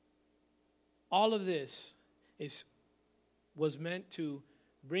 all of this was meant to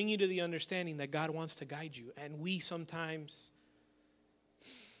bring you to the understanding that God wants to guide you. And we sometimes,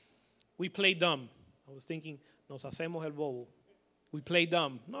 we play dumb. I was thinking, nos hacemos el bobo. We play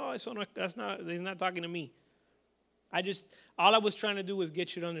dumb. No, he's not talking to me. All I was trying to do was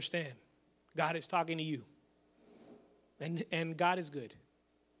get you to understand. God is talking to you. And God is good.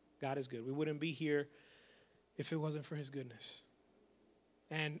 God is good. We wouldn't be here if it wasn't for His goodness.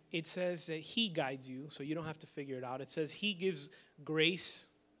 And it says that He guides you, so you don't have to figure it out. It says He gives grace.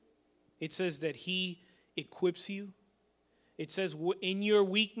 It says that He equips you. It says, in your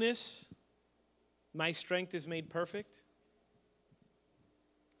weakness, my strength is made perfect.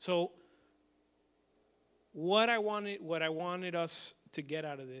 So, what I wanted us to get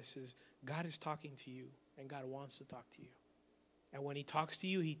out of this is God is talking to you, and God wants to talk to you. And when He talks to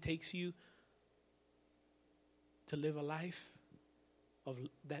you, He takes you to live a life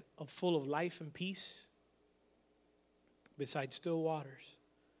full of life and peace beside still waters.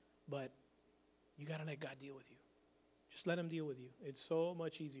 But you got to let God deal with you. Just let Him deal with you. It's so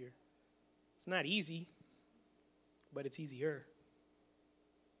much easier. It's not easy, but it's easier.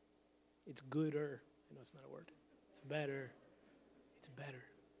 It's gooder. I know it's not a word. It's better. It's better.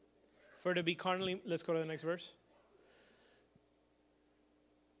 For to be carnally, let's go to the next verse.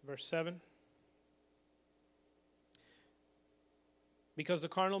 Verse 7. Because the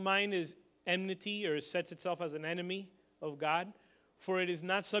carnal mind is enmity, or sets itself as an enemy of God. For it is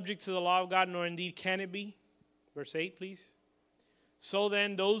not subject to the law of God, nor indeed can it be. Verse 8, please. So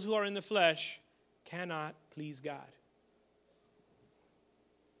then, those who are in the flesh cannot please God.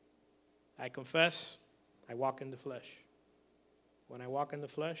 I confess, I walk in the flesh. When I walk in the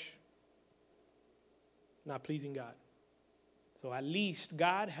flesh, not pleasing God. So at least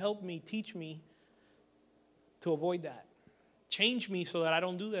God help me, teach me to avoid that. Change me so that I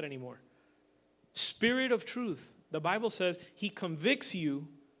don't do that anymore. Spirit of truth. The Bible says He convicts you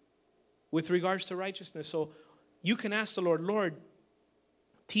with regards to righteousness. So you can ask the Lord, Lord,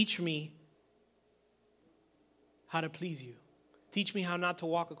 teach me how to please you. Teach me how not to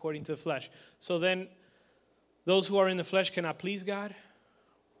walk according to the flesh. So then, those who are in the flesh cannot please God.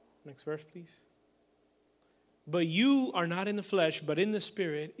 Next verse, please. But you are not in the flesh, but in the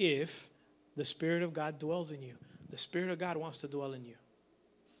Spirit, if the Spirit of God dwells in you. The Spirit of God wants to dwell in you.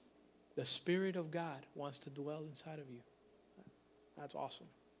 The Spirit of God wants to dwell inside of you. That's awesome.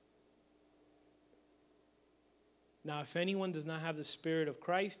 Now, if anyone does not have the Spirit of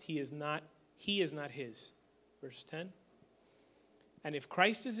Christ, he is not His. Verse 10. And if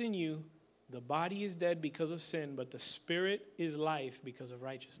Christ is in you, the body is dead because of sin, but the Spirit is life because of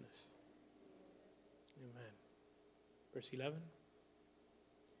righteousness. Amen. Verse 11.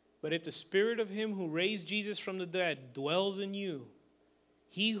 But if the Spirit of Him who raised Jesus from the dead dwells in you,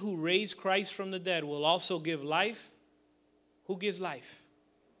 He who raised Christ from the dead will also give life. Who gives life?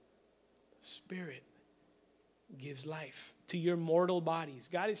 The Spirit gives life to your mortal bodies.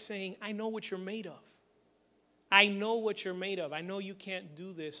 God is saying, I know what you're made of. I know what you're made of. I know you can't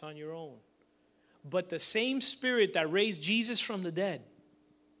do this on your own. But the same Spirit that raised Jesus from the dead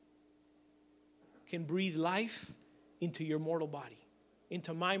can breathe life into your mortal body,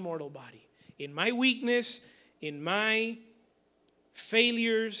 into my mortal body. In my weakness, in my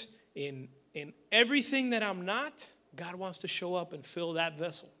failures, in everything that I'm not, God wants to show up and fill that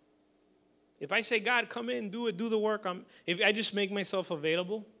vessel. If I say, God, come in, do the work, if I just make myself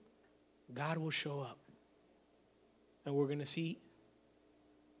available, God will show up. And we're going to see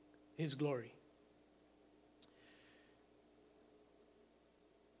His glory.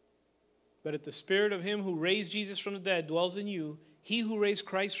 But if the Spirit of Him who raised Jesus from the dead dwells in you, He who raised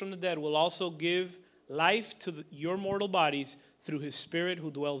Christ from the dead will also give life to your mortal bodies through his Spirit who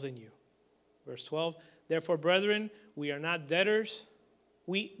dwells in you. Verse 12, therefore, brethren, we are not debtors.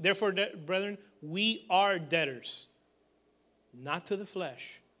 Brethren, we are debtors, not to the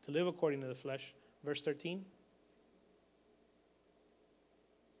flesh, to live according to the flesh. Verse 13.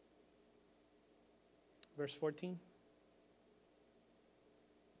 Verse 14.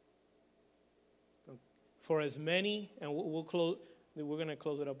 For as many, and we're going to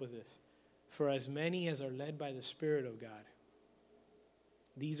close it up with this. For as many as are led by the Spirit of God,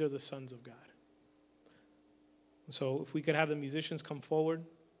 these are the sons of God. So if we could have the musicians come forward.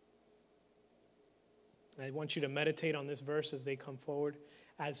 I want you to meditate on this verse as they come forward.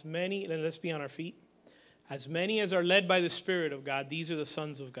 As many, let's be on our feet. As many as are led by the Spirit of God, these are the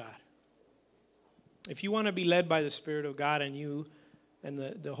sons of God. If you want to be led by the Spirit of God and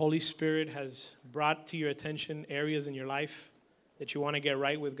the Holy Spirit has brought to your attention areas in your life that you want to get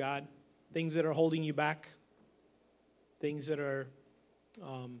right with God, things that are holding you back, things that are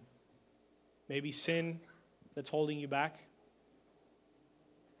maybe sin that's holding you back.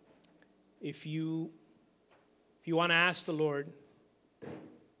 If you want to ask the Lord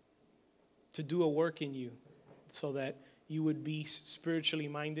to do a work in you so that you would be spiritually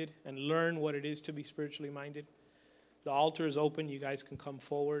minded and learn what it is to be spiritually minded, the altar is open. You guys can come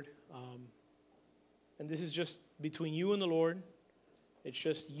forward. And this is just between you and the Lord. It's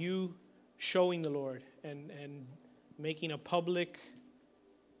just you showing the Lord and making a public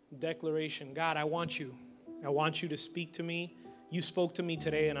declaration. God, I want you. I want you to speak to me. You spoke to me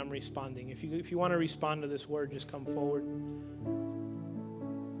today and I'm responding. If you want to respond to this word, just come forward.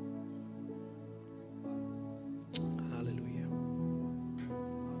 Hallelujah.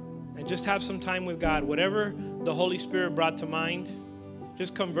 And just have some time with God. Whatever the Holy Spirit brought to mind,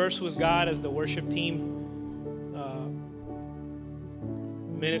 just converse with God as the worship team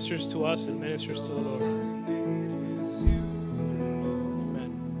ministers to us and ministers to the Lord.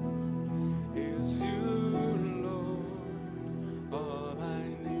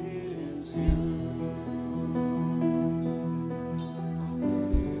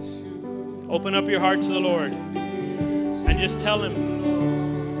 Open up your heart to the Lord and just tell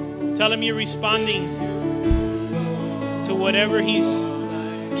him you're responding to whatever he's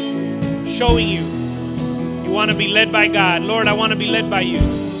showing you. You want to be led by God. Lord, I want to be led by you.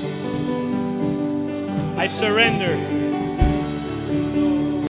 I surrender.